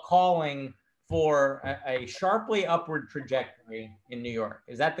calling for a sharply upward trajectory in New York.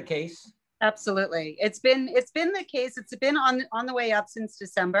 Is that the case? Absolutely. It's been the case. It's been on the way up since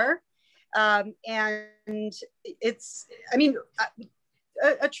December. And it's, I mean,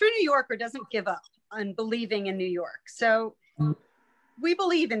 a true New Yorker doesn't give up on believing in New York. So we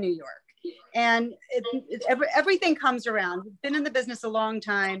believe in New York. And everything comes around. We've been in the business a long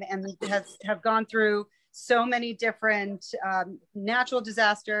time and have gone through so many different natural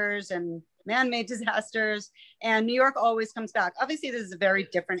disasters and man-made disasters, and New York always comes back. Obviously, this is a very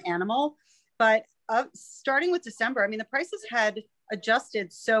different animal, but starting with December, I mean, the prices had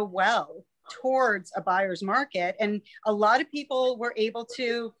adjusted so well towards a buyer's market, and a lot of people were able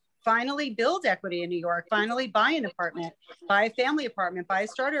to finally build equity in New York, finally buy an apartment, buy a family apartment, buy a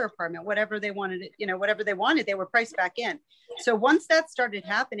starter apartment, whatever they wanted, whatever they wanted, they were priced back in. So once that started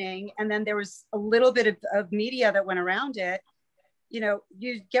happening, and then there was a little bit of media that went around it,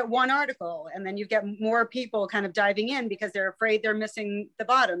 you get one article and then you get more people kind of diving in because they're afraid they're missing the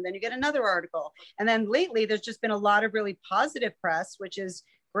bottom. Then you get another article. And then lately there's just been a lot of really positive press, which is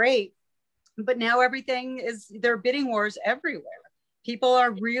great. But now there are bidding wars everywhere. People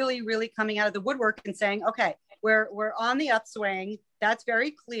are really, really coming out of the woodwork and saying, okay, we're on the upswing. That's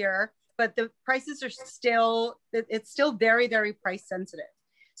very clear, but the prices are it's still very, very price sensitive.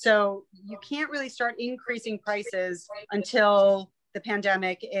 So you can't really start increasing prices until the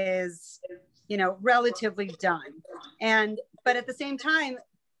pandemic is, relatively done. But at the same time,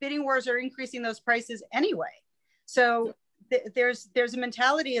 bidding wars are increasing those prices anyway. So there's a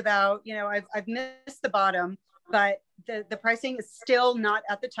mentality about, I've missed the bottom, but the pricing is still not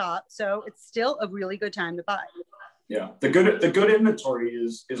at the top. So it's still a really good time to buy. Yeah, the good inventory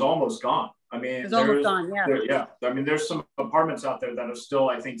is almost gone. I mean, it's almost gone. Yeah. I mean, there's some apartments out there that are still,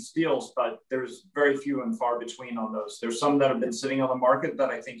 I think, steals, but there's very few and far between on those. There's some that have been sitting on the market that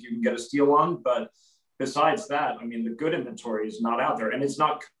I think you can get a steal on, but besides that, I mean, the good inventory is not out there, and it's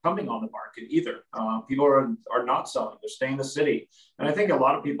not coming on the market either. People are not selling; they're staying in the city, and I think a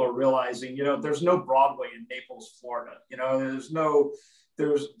lot of people are realizing, there's no Broadway in Naples, Florida.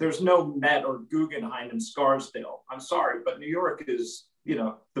 There's no Met or Guggenheim in Scarsdale. I'm sorry, but New York is,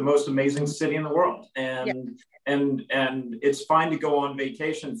 the most amazing city in the world. And it's fine to go on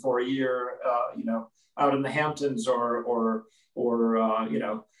vacation for a year, out in the Hamptons or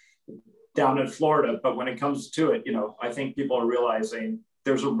down in Florida. But when it comes to it, I think people are realizing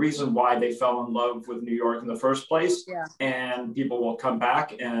there's a reason why they fell in love with New York in the first place. Yeah. And people will come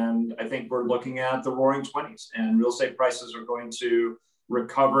back. And I think we're looking at the roaring 20s, and real estate prices are going to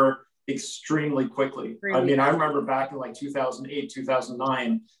recover extremely quickly. Really? I mean, I remember back in like 2008,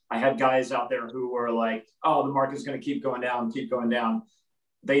 2009, I had guys out there who were like, oh, the market's going to keep going down.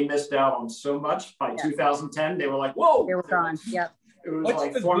 They missed out on so much. By 2010, they were like, whoa. They were gone. Yep. It was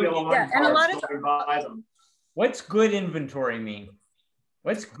like Formula One and a lot of by them. What's good inventory mean?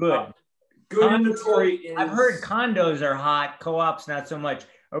 What's good? Good inventory is... I've heard condos are hot, co-ops not so much.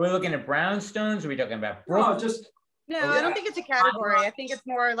 Are we looking at brownstones? Are we talking about I don't think it's a category. I think it's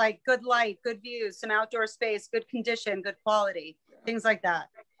more like good light, good views, some outdoor space, good condition, good quality, things like that.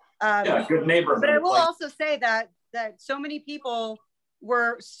 Good neighborhood. But I will also say that so many people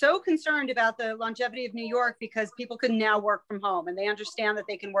were so concerned about the longevity of New York because people can now work from home, and they understand that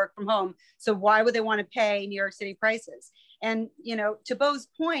they can work from home. So why would they want to pay New York City prices? And, to Bo's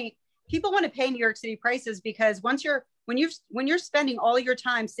point, people want to pay New York City prices because when you're spending all your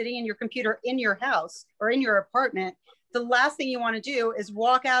time sitting in your computer in your house or in your apartment, the last thing you want to do is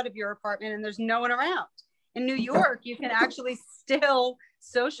walk out of your apartment and there's no one around. In New York, you can actually still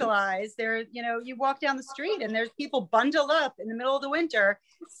socialize. You walk down the street and there's people bundled up in the middle of the winter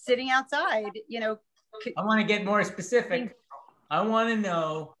sitting outside. I want to get more specific. I want to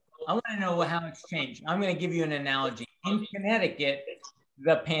know how it's changed. I'm going to give you an analogy. In Connecticut,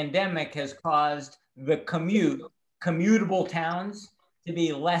 the pandemic has caused the commutable towns to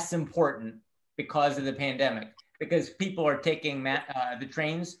be less important because of the pandemic, because people are taking the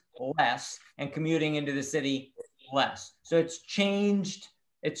trains less and commuting into the city less. So it's changed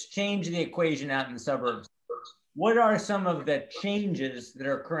the equation out in the suburbs. What are some of the changes that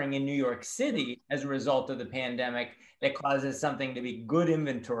are occurring in New York City as a result of the pandemic that causes something to be good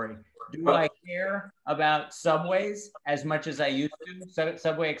inventory? Do I care about subways as much as I used to,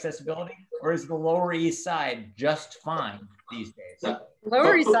 subway accessibility, or is the Lower East Side just fine these days?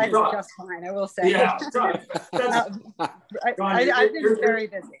 Lower East Side is just fine, I will say. Yeah, I've been very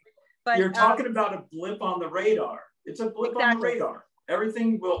busy. But you're talking about a blip on the radar. It's a blip on the radar.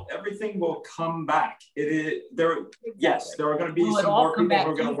 Everything will come back. Yes, there are going to be some more people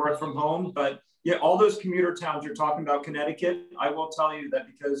who are going to work from home, but all those commuter towns you're talking about, Connecticut, I will tell you that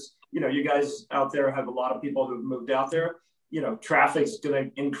because you guys out there have a lot of people who've moved out there. Traffic's going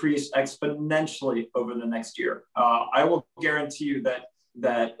to increase exponentially over the next year. I will guarantee you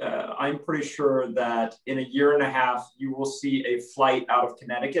that I'm pretty sure that in a year and a half you will see a flight out of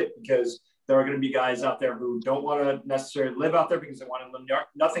Connecticut, because there are going to be guys out there who don't want to necessarily live out there because they want to live in New York.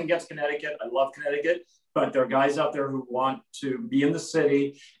 Nothing against Connecticut. I love Connecticut. But there are guys out there who want to be in the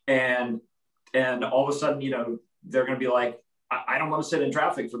city and And all of a sudden, they're going to be like, I don't want to sit in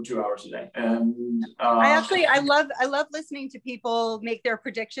traffic for 2 hours a day. And I love listening to people make their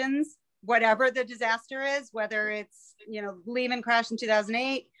predictions, whatever the disaster is, whether it's, Lehman crash in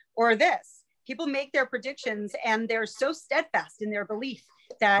 2008 or this. People make their predictions and they're so steadfast in their belief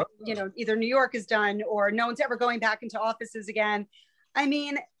that, either New York is done or no one's ever going back into offices again. I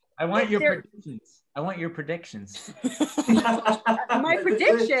mean, I want your predictions. I want your predictions. my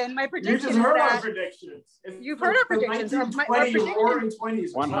prediction. You just heard our predictions. You've heard our predictions. Our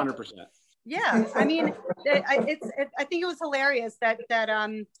predictions. 100%. Yeah, I mean, I think it was hilarious that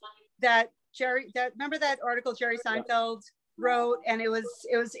Jerry. Remember that article Jerry Seinfeld wrote, and it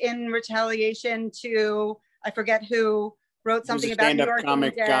was in retaliation to, I forget who wrote something about New York. Stand-up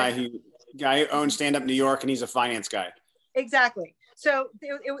comic guy who owns Stand Up New York, and he's a finance guy. Exactly. So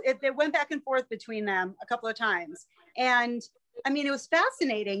it went back and forth between them a couple of times. And I mean, it was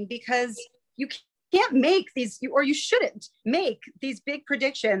fascinating because you can't make these, or you shouldn't make these big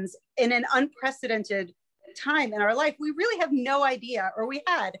predictions in an unprecedented time in our life. We really have no idea, or we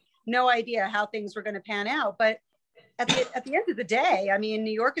had no idea how things were going to pan out. But at the end of the day, I mean,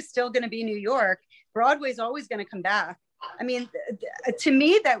 New York is still going to be New York. Broadway is always going to come back. I mean, to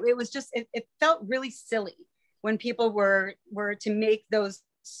me, that it was just, it felt really silly when people were to make those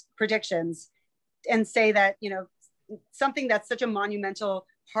predictions and say that, something that's such a monumental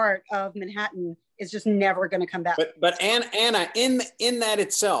part of Manhattan is just never going to come back. But Anna, in that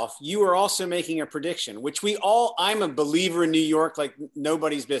itself, you are also making a prediction, which I'm a believer in New York, like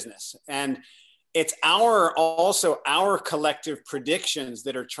nobody's business. And it's our collective predictions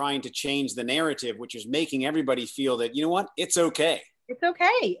that are trying to change the narrative, which is making everybody feel that, you know what, it's okay. It's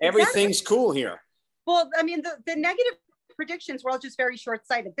okay. Everything's cool here. Well, I mean, the negative predictions were all just very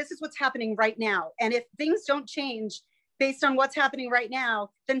short-sighted. This is what's happening right now. And if things don't change based on what's happening right now,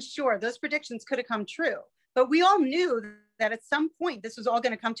 then sure, those predictions could have come true. But we all knew that at some point, this was all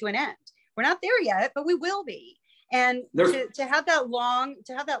going to come to an end. We're not there yet, but we will be. And to have that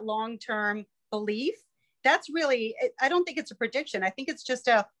long-term belief, that's really, I don't think it's a prediction. I think it's just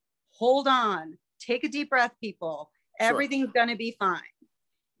a hold on, take a deep breath, people. Everything's going to be fine.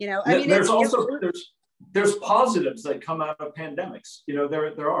 I mean, there's positives that come out of pandemics.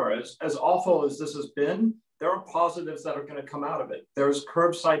 There are, as awful as this has been, there are positives that are going to come out of it. There's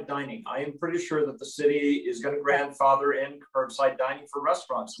curbside dining. I am pretty sure that the city is going to grandfather in curbside dining for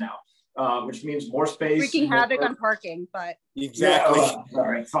restaurants now, which means more space. Wreaking havoc on parking, but exactly. All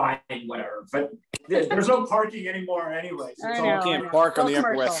right, fine, whatever. But there's no parking anymore anyway. So you can't park on the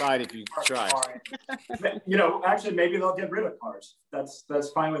Upper West Side if you try. Actually, maybe they'll get rid of cars. That's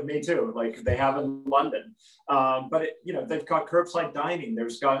fine with me too, like they have in London. But they've got curbside dining.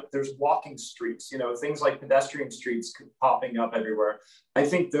 There's walking streets. Things like pedestrian streets popping up everywhere. I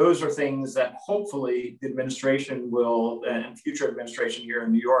think those are things that hopefully the administration will, and future administration here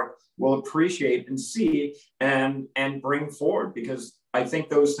in New York, will appreciate and see and bring forward, because I think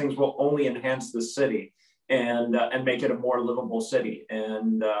those things will only enhance the city and make it a more livable city.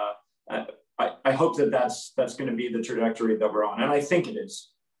 And I hope that's going to be the trajectory that we're on, and I think it is.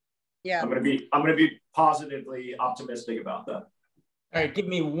 Yeah, I'm going to be positively optimistic about that. All right, give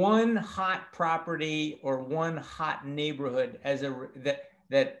me one hot property or one hot neighborhood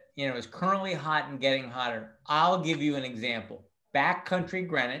that is currently hot and getting hotter. I'll give you an example. Backcountry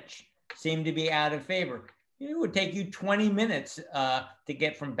Greenwich seemed to be out of favor. It would take you 20 minutes to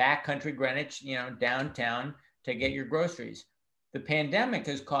get from backcountry Greenwich, downtown, to get your groceries. The pandemic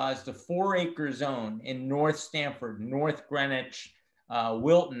has caused a 4-acre zone in North Stamford, North Greenwich,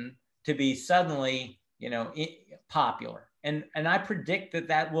 Wilton to be suddenly, popular. And I predict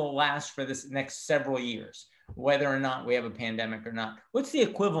that will last for this next several years, whether or not we have a pandemic or not. What's the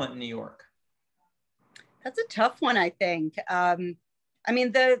equivalent in New York? That's a tough one, I think. I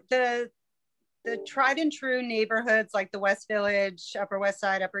mean, the tried and true neighborhoods like the West Village, Upper West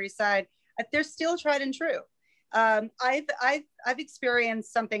Side, Upper East Side, they're still tried and true. I've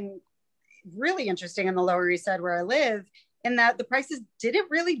experienced something really interesting in the Lower East Side where I live, in that the prices didn't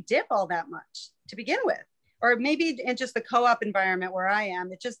really dip all that much to begin with, or maybe in just the co-op environment where I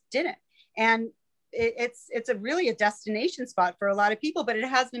am, it just didn't. And it's really a destination spot for a lot of people, but it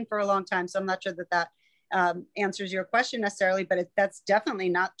has been for a long time. So I'm not sure that answers your question necessarily, but that's definitely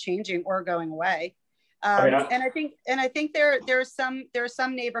not changing or going away. And I think there are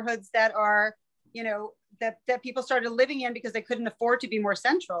some neighborhoods that are, that people started living in because they couldn't afford to be more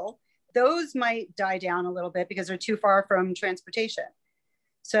central. Those might die down a little bit because they're too far from transportation.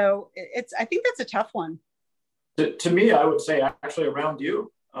 So I think that's a tough one. To me, I would say actually around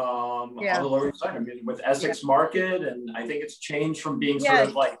you, on the Lower East Side. I mean, with Essex Market, and I think it's changed from being sort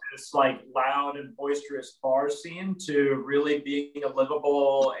of like this like loud and boisterous bar scene to really being a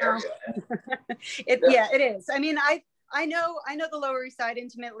livable area. It is. I mean, I know the Lower East Side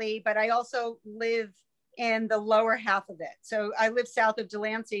intimately, but I also live in the lower half of it. So I live south of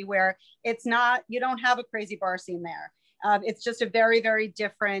Delancey, where it's not, you don't have a crazy bar scene there. It's just a very, very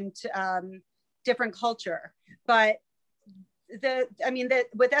different culture. But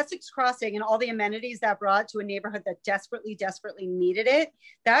with Essex Crossing and all the amenities that brought to a neighborhood that desperately needed it,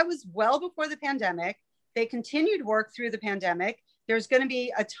 that was well before the pandemic. They continued work through the pandemic. There's going to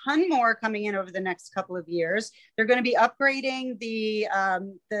be a ton more coming in over the next couple of years. They're going to be upgrading the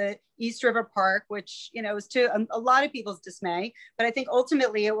East River Park, which, is to a lot of people's dismay, but I think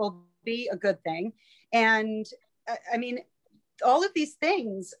ultimately it will be a good thing. And I mean, all of these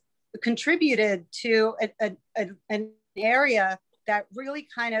things contributed to an area that really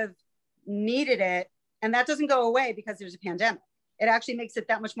kind of needed it. And that doesn't go away because there's a pandemic. It actually makes it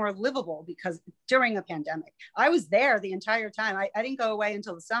that much more livable because during a pandemic, I was there the entire time. I didn't go away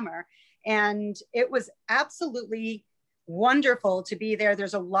until the summer, and it was absolutely wonderful to be there. There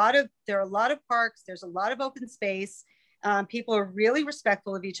are a lot of parks. There's a lot of open space. People are really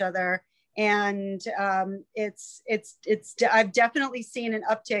respectful of each other. And I've definitely seen an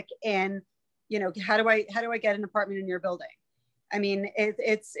uptick in, how do I get an apartment in your building? I mean,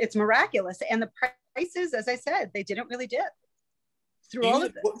 it's miraculous. And the prices, as I said, they didn't really dip through all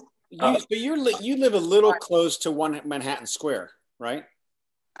of this. You live a little close to One Manhattan Square, right?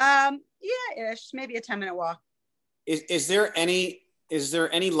 Yeah-ish, maybe a 10-minute walk. Is there any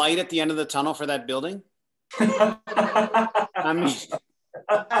light at the end of the tunnel for that building? I mean,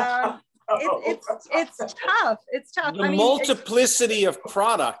 it's tough. It's tough. The multiplicity of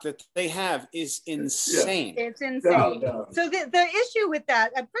product that they have is insane. It's insane. No. So the issue with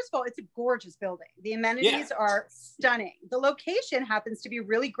that, first of all, it's a gorgeous building. The amenities are stunning. The location happens to be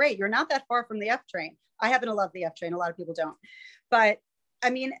really great. You're not that far from the F train. I happen to love the F train. A lot of people don't. But I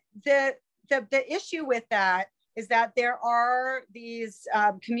mean, the issue with that is that there are these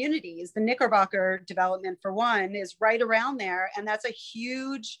communities. The Knickerbocker development, for one, is right around there. And that's a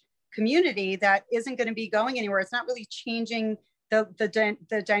huge community that isn't going to be going anywhere. It's not really changing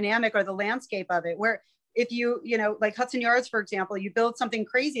the dynamic or the landscape of it. Where if you like Hudson Yards, for example, you build something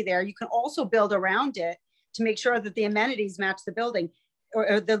crazy there, you can also build around it to make sure that the amenities match the building,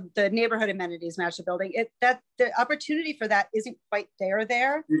 or the neighborhood amenities match the building. The opportunity for that isn't quite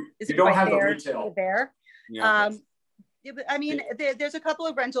there. You don't have the retail there. Yeah. I mean, there's a couple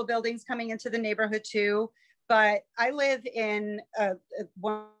of rental buildings coming into the neighborhood too. But I live in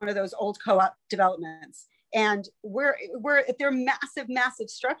one of those old co-op developments, and they're massive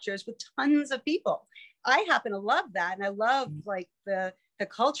structures with tons of people. I happen to love that, and I love like the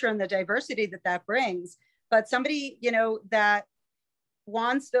culture and the diversity that brings. But somebody that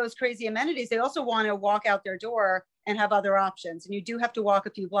wants those crazy amenities, they also want to walk out their door and have other options, and you do have to walk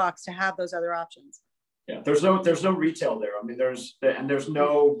a few blocks to have those other options. Yeah, there's no retail there. I mean, there's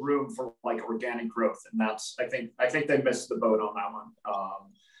no room for like organic growth, and that's I think they missed the boat on that one.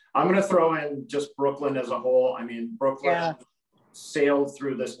 I'm going to throw in just Brooklyn as a whole. I mean, Brooklyn sailed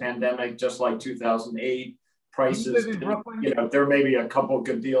through this pandemic just like 2008. Prices, there may be a couple of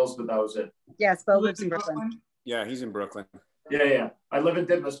good deals, but that was it. Yes, Bo lives in Brooklyn. Yeah, he's in Brooklyn. Yeah. I live in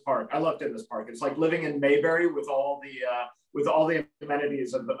Ditmas Park. I love Ditmas Park. It's like living in Mayberry with all the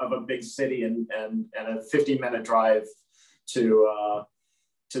amenities of a big city and a 50-minute drive to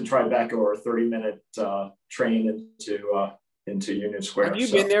Tribeca, or a 30-minute train into Union Square. Have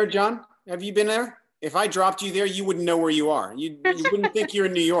you been there, John? Have you been there? If I dropped you there, you wouldn't know where you are. You wouldn't think you're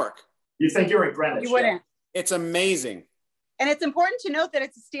in New York. You think you're in Greenwich. You wouldn't. It's amazing. And it's important to note that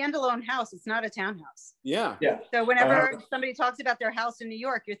it's a standalone house. It's not a townhouse. Yeah. So whenever somebody talks about their house in New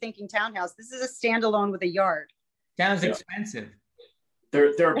York, you're thinking townhouse. This is a standalone with a yard. Sounds expensive.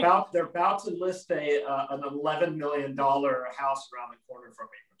 They're about to list an $11 million house around the corner from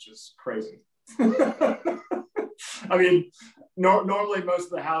me, which is crazy. I mean, normally most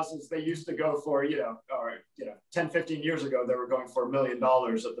of the houses they used to go for, 10, 15 years ago, they were going for $1 million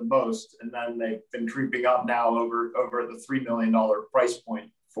at the most. And then they've been creeping up now over the $3 million price point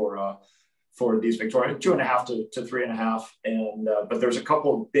for these Victorian, 2.5 to 3.5. And, but there's a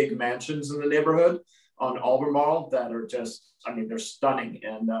couple of big mansions in the neighborhood on Albemarle that are just, I mean, they're stunning.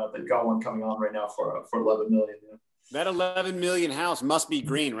 And they've got one coming on right now for 11 million. Yeah. That 11 million house must be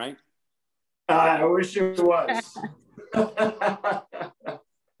green, right? I wish it was.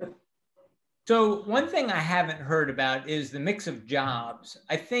 So one thing I haven't heard about is the mix of jobs.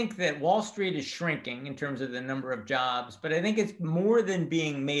 I think that Wall Street is shrinking in terms of the number of jobs, but I think it's more than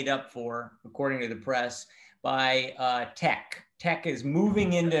being made up for, according to the press, by tech. Tech is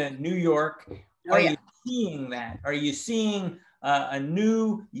moving into New York. Are you seeing that? Are you seeing a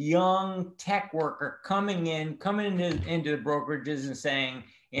new young tech worker coming into the brokerages and saying,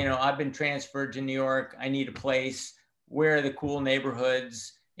 you know, I've been transferred to New York. I need a place. Where are the cool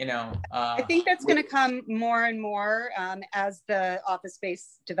neighborhoods? You know, I think that's going to come more and more as the office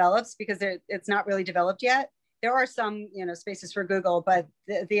space develops, because it's not really developed yet. There are some, you know, spaces for Google, but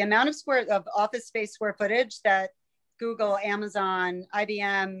the amount of office space square footage that Google, Amazon,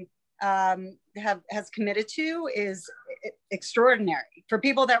 IBM has committed to is extraordinary for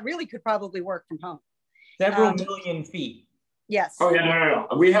people that really could probably work from home. Several million feet. Yes. Oh yeah, no.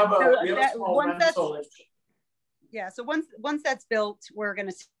 We have a small rental. Yeah, so once that's built, we're going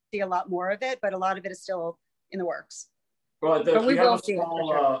to see a lot more of it, but a lot of it is still in the works. Well, we have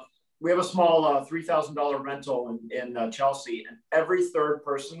a small $3,000 rental in Chelsea, and every third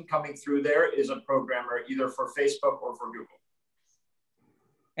person coming through there is a programmer, either for Facebook or for Google.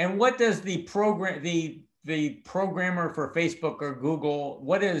 And what does the programmer for Facebook or Google,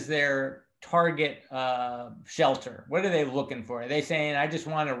 what is their target shelter? What are they looking for? Are they saying, I just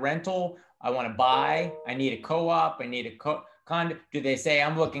want a rental, I want to buy, I need a co-op, I need a condo? Do they say,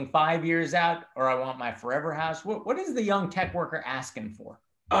 I'm looking 5 years out, or I want my forever house? What is the young tech worker asking for?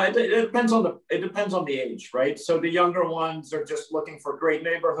 It depends on the age, right? So the younger ones are just looking for great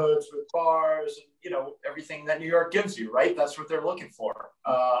neighborhoods with bars, and, you know, everything that New York gives you, right? That's what they're looking for.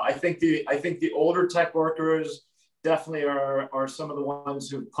 I think the older tech workers definitely are some of the ones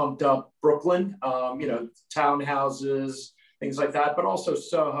who pumped up Brooklyn, you know, townhouses, things like that, but also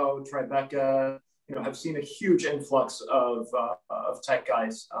Soho, Tribeca, you know, have seen a huge influx of tech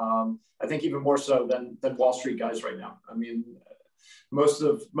guys. I think even more so than Wall Street guys right now. I mean, most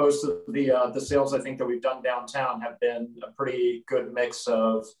of the sales I think that we've done downtown have been a pretty good mix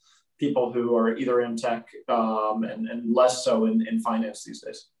of people who are either in tech and less so in finance these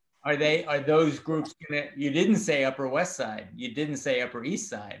days. Are those groups you didn't say Upper West Side, you didn't say Upper East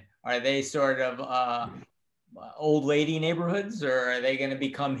Side. Are they sort of old lady neighborhoods, or are they going to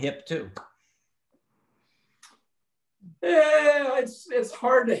become hip too? Yeah, it's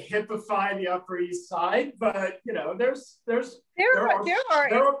hard to hipify the Upper East Side, but you know, there are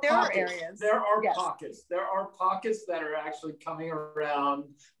areas. There are pockets. There are pockets that are actually coming around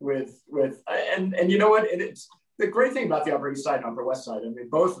with and you know what? It's the great thing about the Upper East Side and Upper West Side. I mean,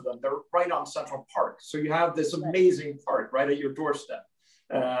 both of them, they're right on Central Park, so you have this amazing park right at your doorstep.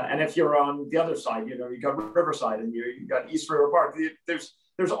 And if you're on the other side, you know, you got Riverside and you got East River Park.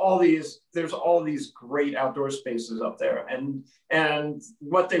 There's all these great outdoor spaces up there, and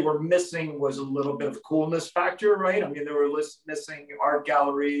what they were missing was a little bit of coolness factor, right? I mean, they were missing art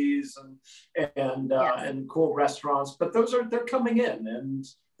galleries and cool restaurants, but they're coming in, and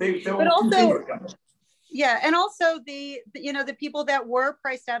they'll continue to come in. Yeah, and also the people that were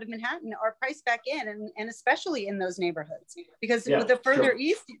priced out of Manhattan are priced back in, and especially in those neighborhoods, because the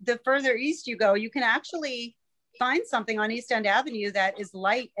further east you go, you can actually find something on East End Avenue that is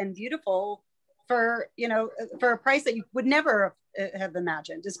light and beautiful for a price that you would never have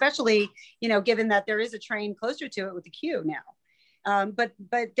imagined, especially, you know, given that there is a train closer to it with the Q now. But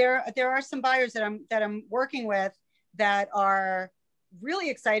there are some buyers that I'm working with that are really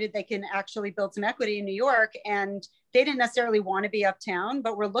excited they can actually build some equity in New York, and they didn't necessarily want to be uptown,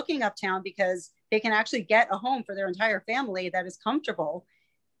 but we're looking uptown because they can actually get a home for their entire family that is comfortable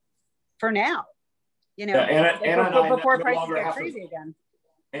for now. You know, before prices get crazy again.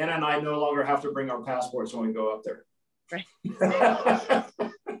 Anna and I no longer have to bring our passports when we go up there. Right.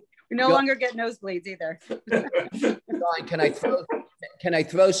 We no longer get nosebleeds either. John, can I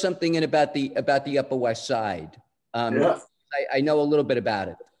throw something in about the Upper West Side? Yes. I know a little bit about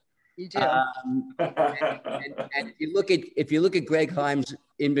it. You do. And if you look at Greg Heim's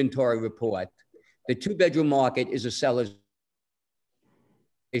inventory report, the 2-bedroom market is a seller's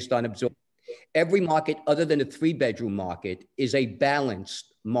based on absorption. Every market other than the 3-bedroom market is a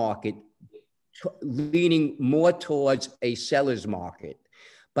balanced market, leaning more towards a seller's market.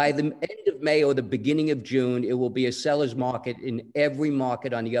 By the end of May or the beginning of June, it will be a seller's market in every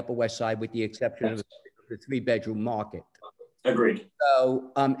market on the Upper West Side, with the exception of the 3-bedroom market. Agreed.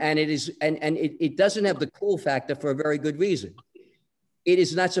 So, and it doesn't have the cool factor for a very good reason. It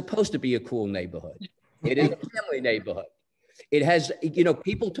is not supposed to be a cool neighborhood. It is a family neighborhood. It has, you know,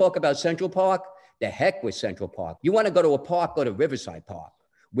 people talk about Central Park. The heck with Central Park. You want to go to a park, go to Riverside Park,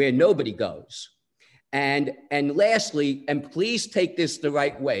 where nobody goes. And lastly, and please take this the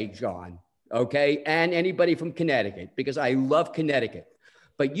right way, John, okay? And anybody from Connecticut, because I love Connecticut.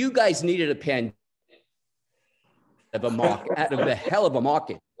 But you guys needed a pandemic of a market, out of the hell of a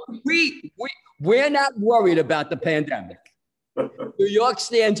market. We're not worried about the pandemic. New York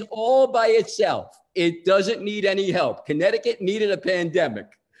stands all by itself. It doesn't need any help. Connecticut needed a pandemic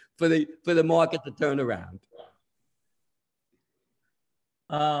for the market to turn around.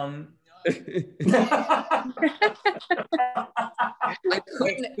 I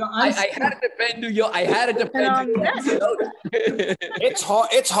had to defend New York. I had to defend New York.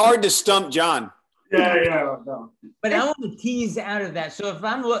 It's hard to stump John. Yeah. No. But I want to tease out of that. So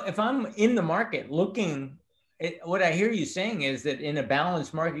if I'm in the market looking, what I hear you saying is that in a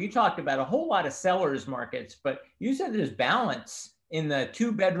balanced market, you talked about a whole lot of sellers markets, but you said there's balance in the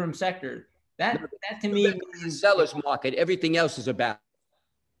 2-bedroom sector. That to me means sellers market. Everything else is about.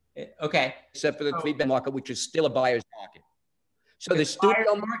 Okay. Except for the 3-bedroom market, which is still a buyer's market. So the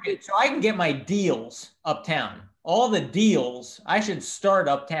studio market. So I can get my deals uptown. All the deals, I should start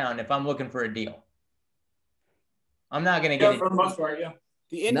uptown if I'm looking for a deal. I'm not going to get for the most part, yeah.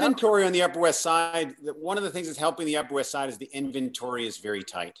 The inventory on the Upper West Side, one of the things that's helping the Upper West Side is the inventory is very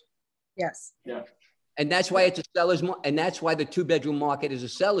tight. Yes. Yeah. And that's why it's a seller's market. And that's why the 2-bedroom market is a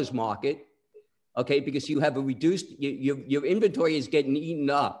seller's market. Okay. Because you have a reduced, your inventory is getting eaten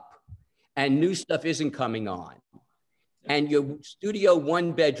up and new stuff isn't coming on. And your studio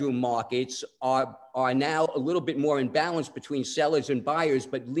 1-bedroom markets are now a little bit more in balance between sellers and buyers,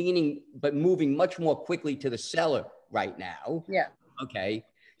 but moving much more quickly to the seller right now. Yeah. Okay.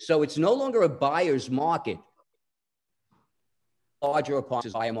 So it's no longer a buyer's market. Larger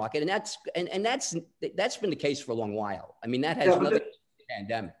apartments buyer market. And that's been the case for a long while. I mean, that has nothing to do with the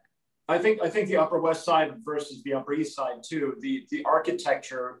pandemic. I think the Upper West Side versus the Upper East Side too. The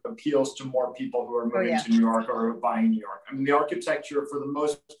architecture appeals to more people who are moving to New York or buying New York. I mean, the architecture for the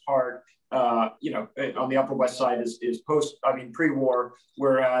most part, on the Upper West Side is pre-war,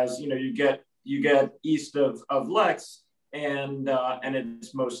 whereas you get east of Lex and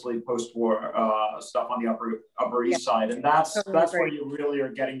it's mostly post-war stuff on the Upper East Side, and that's where you really are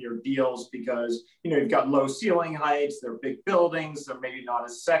getting your deals because you've got low ceiling heights, they're big buildings, they're maybe not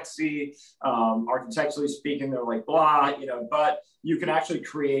as sexy, architecturally speaking, they're like blah, but you can actually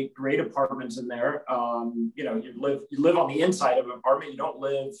create great apartments in there. You live on the inside of an apartment, you don't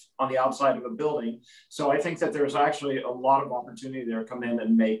live on the outside of a building. So I think that there's actually a lot of opportunity there. Come in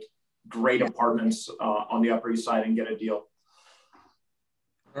and make great apartments on the Upper East Side and get a deal.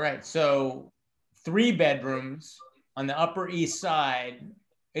 All right. So 3 bedrooms on the Upper East Side,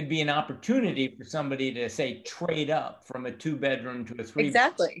 it'd be an opportunity for somebody to say trade up from a 2-bedroom to a 3-bedroom.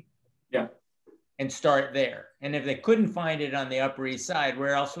 Exactly. Yeah. And start there. And if they couldn't find it on the Upper East Side,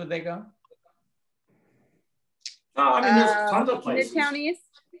 where else would they go? There's tons of places. Midtown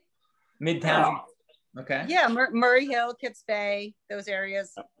East. Midtown. Yeah. Okay. Yeah, Murray Hill, Kips Bay, those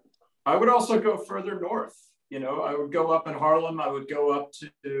areas. I would also go further north. I would go up in Harlem. I would go up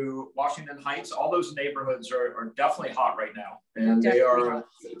to Washington Heights. All those neighborhoods are definitely hot right now. And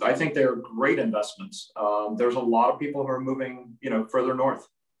I think they're great investments. There's a lot of people who are moving, further north.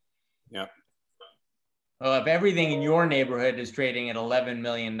 Yeah. Well, if everything in your neighborhood is trading at $11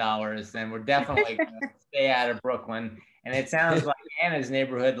 million, then we're definitely going to stay out of Brooklyn. And it sounds like Anna's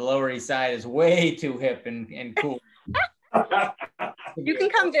neighborhood, the Lower East Side, is way too hip and cool. You can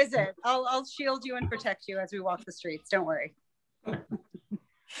come visit. I'll shield you and protect you as we walk the streets. Don't worry.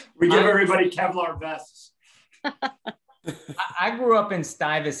 We give everybody Kevlar vests. I grew up in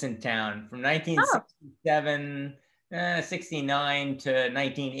Stuyvesant Town from 1969 to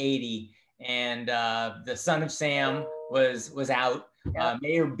 1980. And the Son of Sam was out.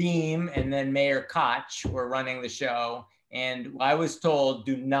 Mayor Beam and then Mayor Koch were running the show. And I was told,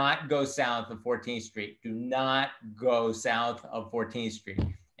 do not go south of 14th Street. Do not go south of 14th Street.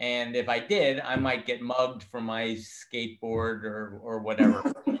 And if I did, I might get mugged for my skateboard or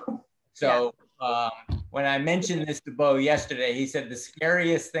whatever. So when I mentioned this to Bo yesterday, he said the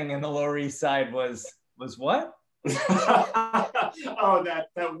scariest thing in the Lower East Side was what? Oh, that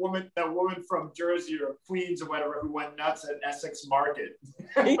woman from Jersey or Queens or whatever who went nuts at Essex Market.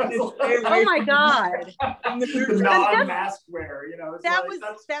 Oh my God! The non-mask wear, that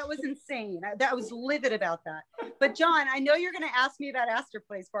was insane. That was livid about that. But John, I know you're going to ask me about Astor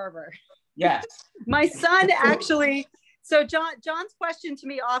Place Barber. Yes. My son actually. So John's question to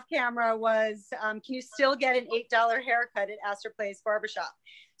me off camera was, can you still get an $8 haircut at Astor Place Barbershop?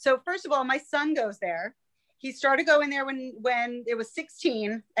 So first of all, my son goes there. He started going there when it was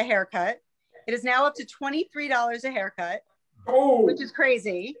 $16 a haircut. It is now up to $23 a haircut, which is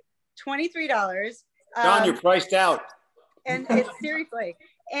crazy. $23. John, you're priced out. And it's seriously.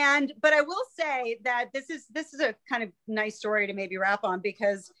 But I will say that this is a kind of nice story to maybe wrap on,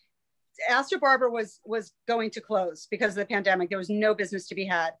 because Astor Barber was going to close because of the pandemic. There was no business to be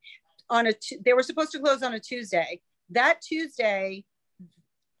had. They were supposed to close on a Tuesday. That Tuesday,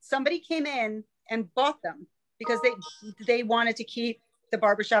 somebody came in and bought them because they wanted to keep the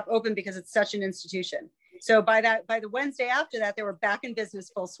barbershop open because it's such an institution. So by the Wednesday after that, they were back in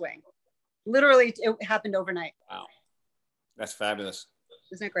business full swing. Literally, it happened overnight. Wow, that's fabulous.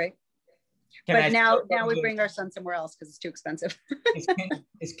 Isn't it great? But now we bring our son somewhere else because it's too expensive.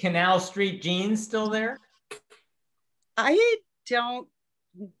 Is Canal Street Jeans still there? I don't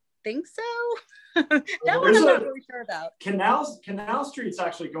think so. That one I'm not really sure about. Canal Street's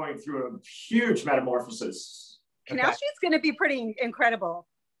actually going through a huge metamorphosis. Canal Street's going to be pretty incredible.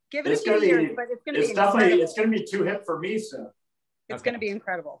 Give it a few years, but it's going to be incredible. It's going to be too hip for me soon. It's going to be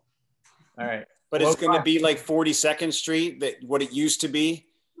incredible. All right. But it's going to be like 42nd Street, what it used to be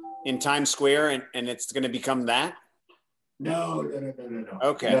in Times Square, and it's going to become that? No.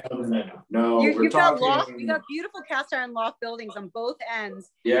 Okay. No. You've got beautiful cast iron loft buildings on both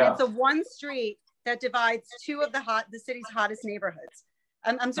ends. Yeah. It's a one street that divides two of the city's hottest neighborhoods.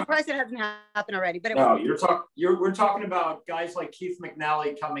 I'm surprised it hasn't happened already, but we're talking about guys like Keith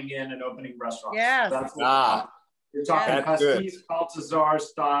McNally coming in and opening restaurants. Yes. You're talking Pesquis, Baltazar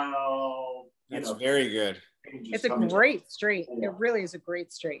style. That's very good. It's a great street. It really is a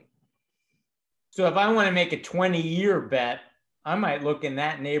great street. So if I want to make a 20-year bet, I might look in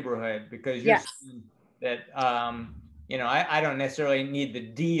that neighborhood, because you're saying that, I don't necessarily need the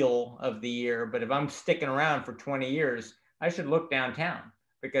deal of the year, but if I'm sticking around for 20 years, I should look downtown,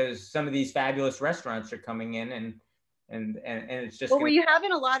 because some of these fabulous restaurants are coming in and it's just. Well, what you have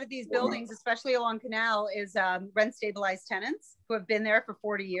in a lot of these buildings, especially along Canal, is rent stabilized tenants who have been there for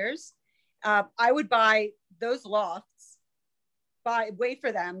 40 years. I would buy those lofts, wait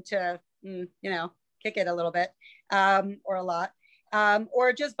for them to, kick it a little bit or a lot,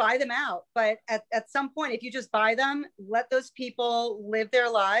 or just buy them out. But at some point, if you just buy them, let those people live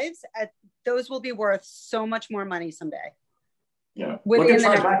their lives, those will be worth so much more money someday. Yeah. Look at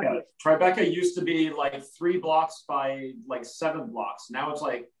Tribeca. Tribeca used to be like 3 blocks by like 7 blocks. Now it's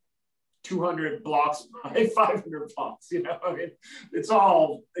like 200 blocks by 500 blocks. It's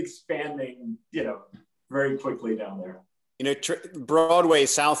all expanding, very quickly down there. Broadway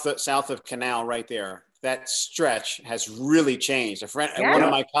south of Canal, right there. That stretch has really changed. One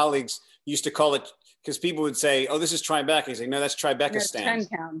of my colleagues used to call it, because people would say, "Oh, this is Tribeca." He's like, "No, that's Tribeca stand."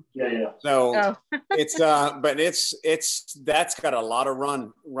 Yeah. So it's but that's got a lot of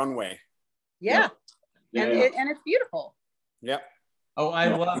runway. Yeah. And it's beautiful. Yep. Oh, I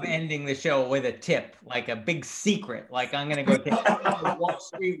love ending the show with a tip, like a big secret. Like, I'm going to go take Wall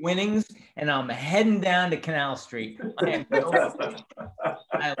Street winnings and I'm heading down to Canal Street. I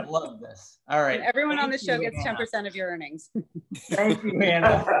love this. All right. And everyone on the show gets 10% of your earnings. Thank you,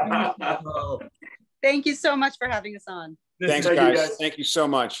 Hannah. Thank you so much for having us on. Thanks, guys. Thank you so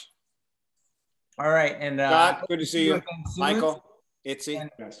much. All right. And Scott, good to see you. Michael. Itzy.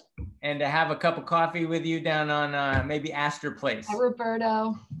 And to have a cup of coffee with you down on maybe Astor Place. Hi,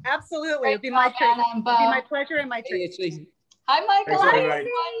 Roberto. Absolutely. It'd be my treat. It'd be my pleasure and my treat. Hi, Michael. Hi,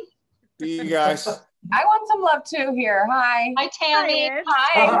 see you guys. I want some love too here. Hi. Hi, Tammy.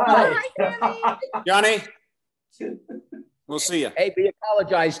 Hi. Hi, Tammy. Johnny. We'll see you. Hey, we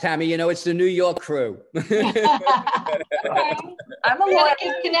apologize, Tammy. It's the New York crew. I'm a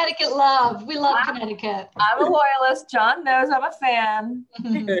loyalist. Connecticut love. We love Connecticut. I'm a loyalist. John knows I'm a fan.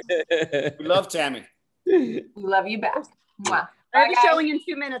 We love Tammy. We love you back. Mwah. I have a showing in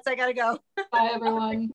 2 minutes. I gotta go. Bye, everyone.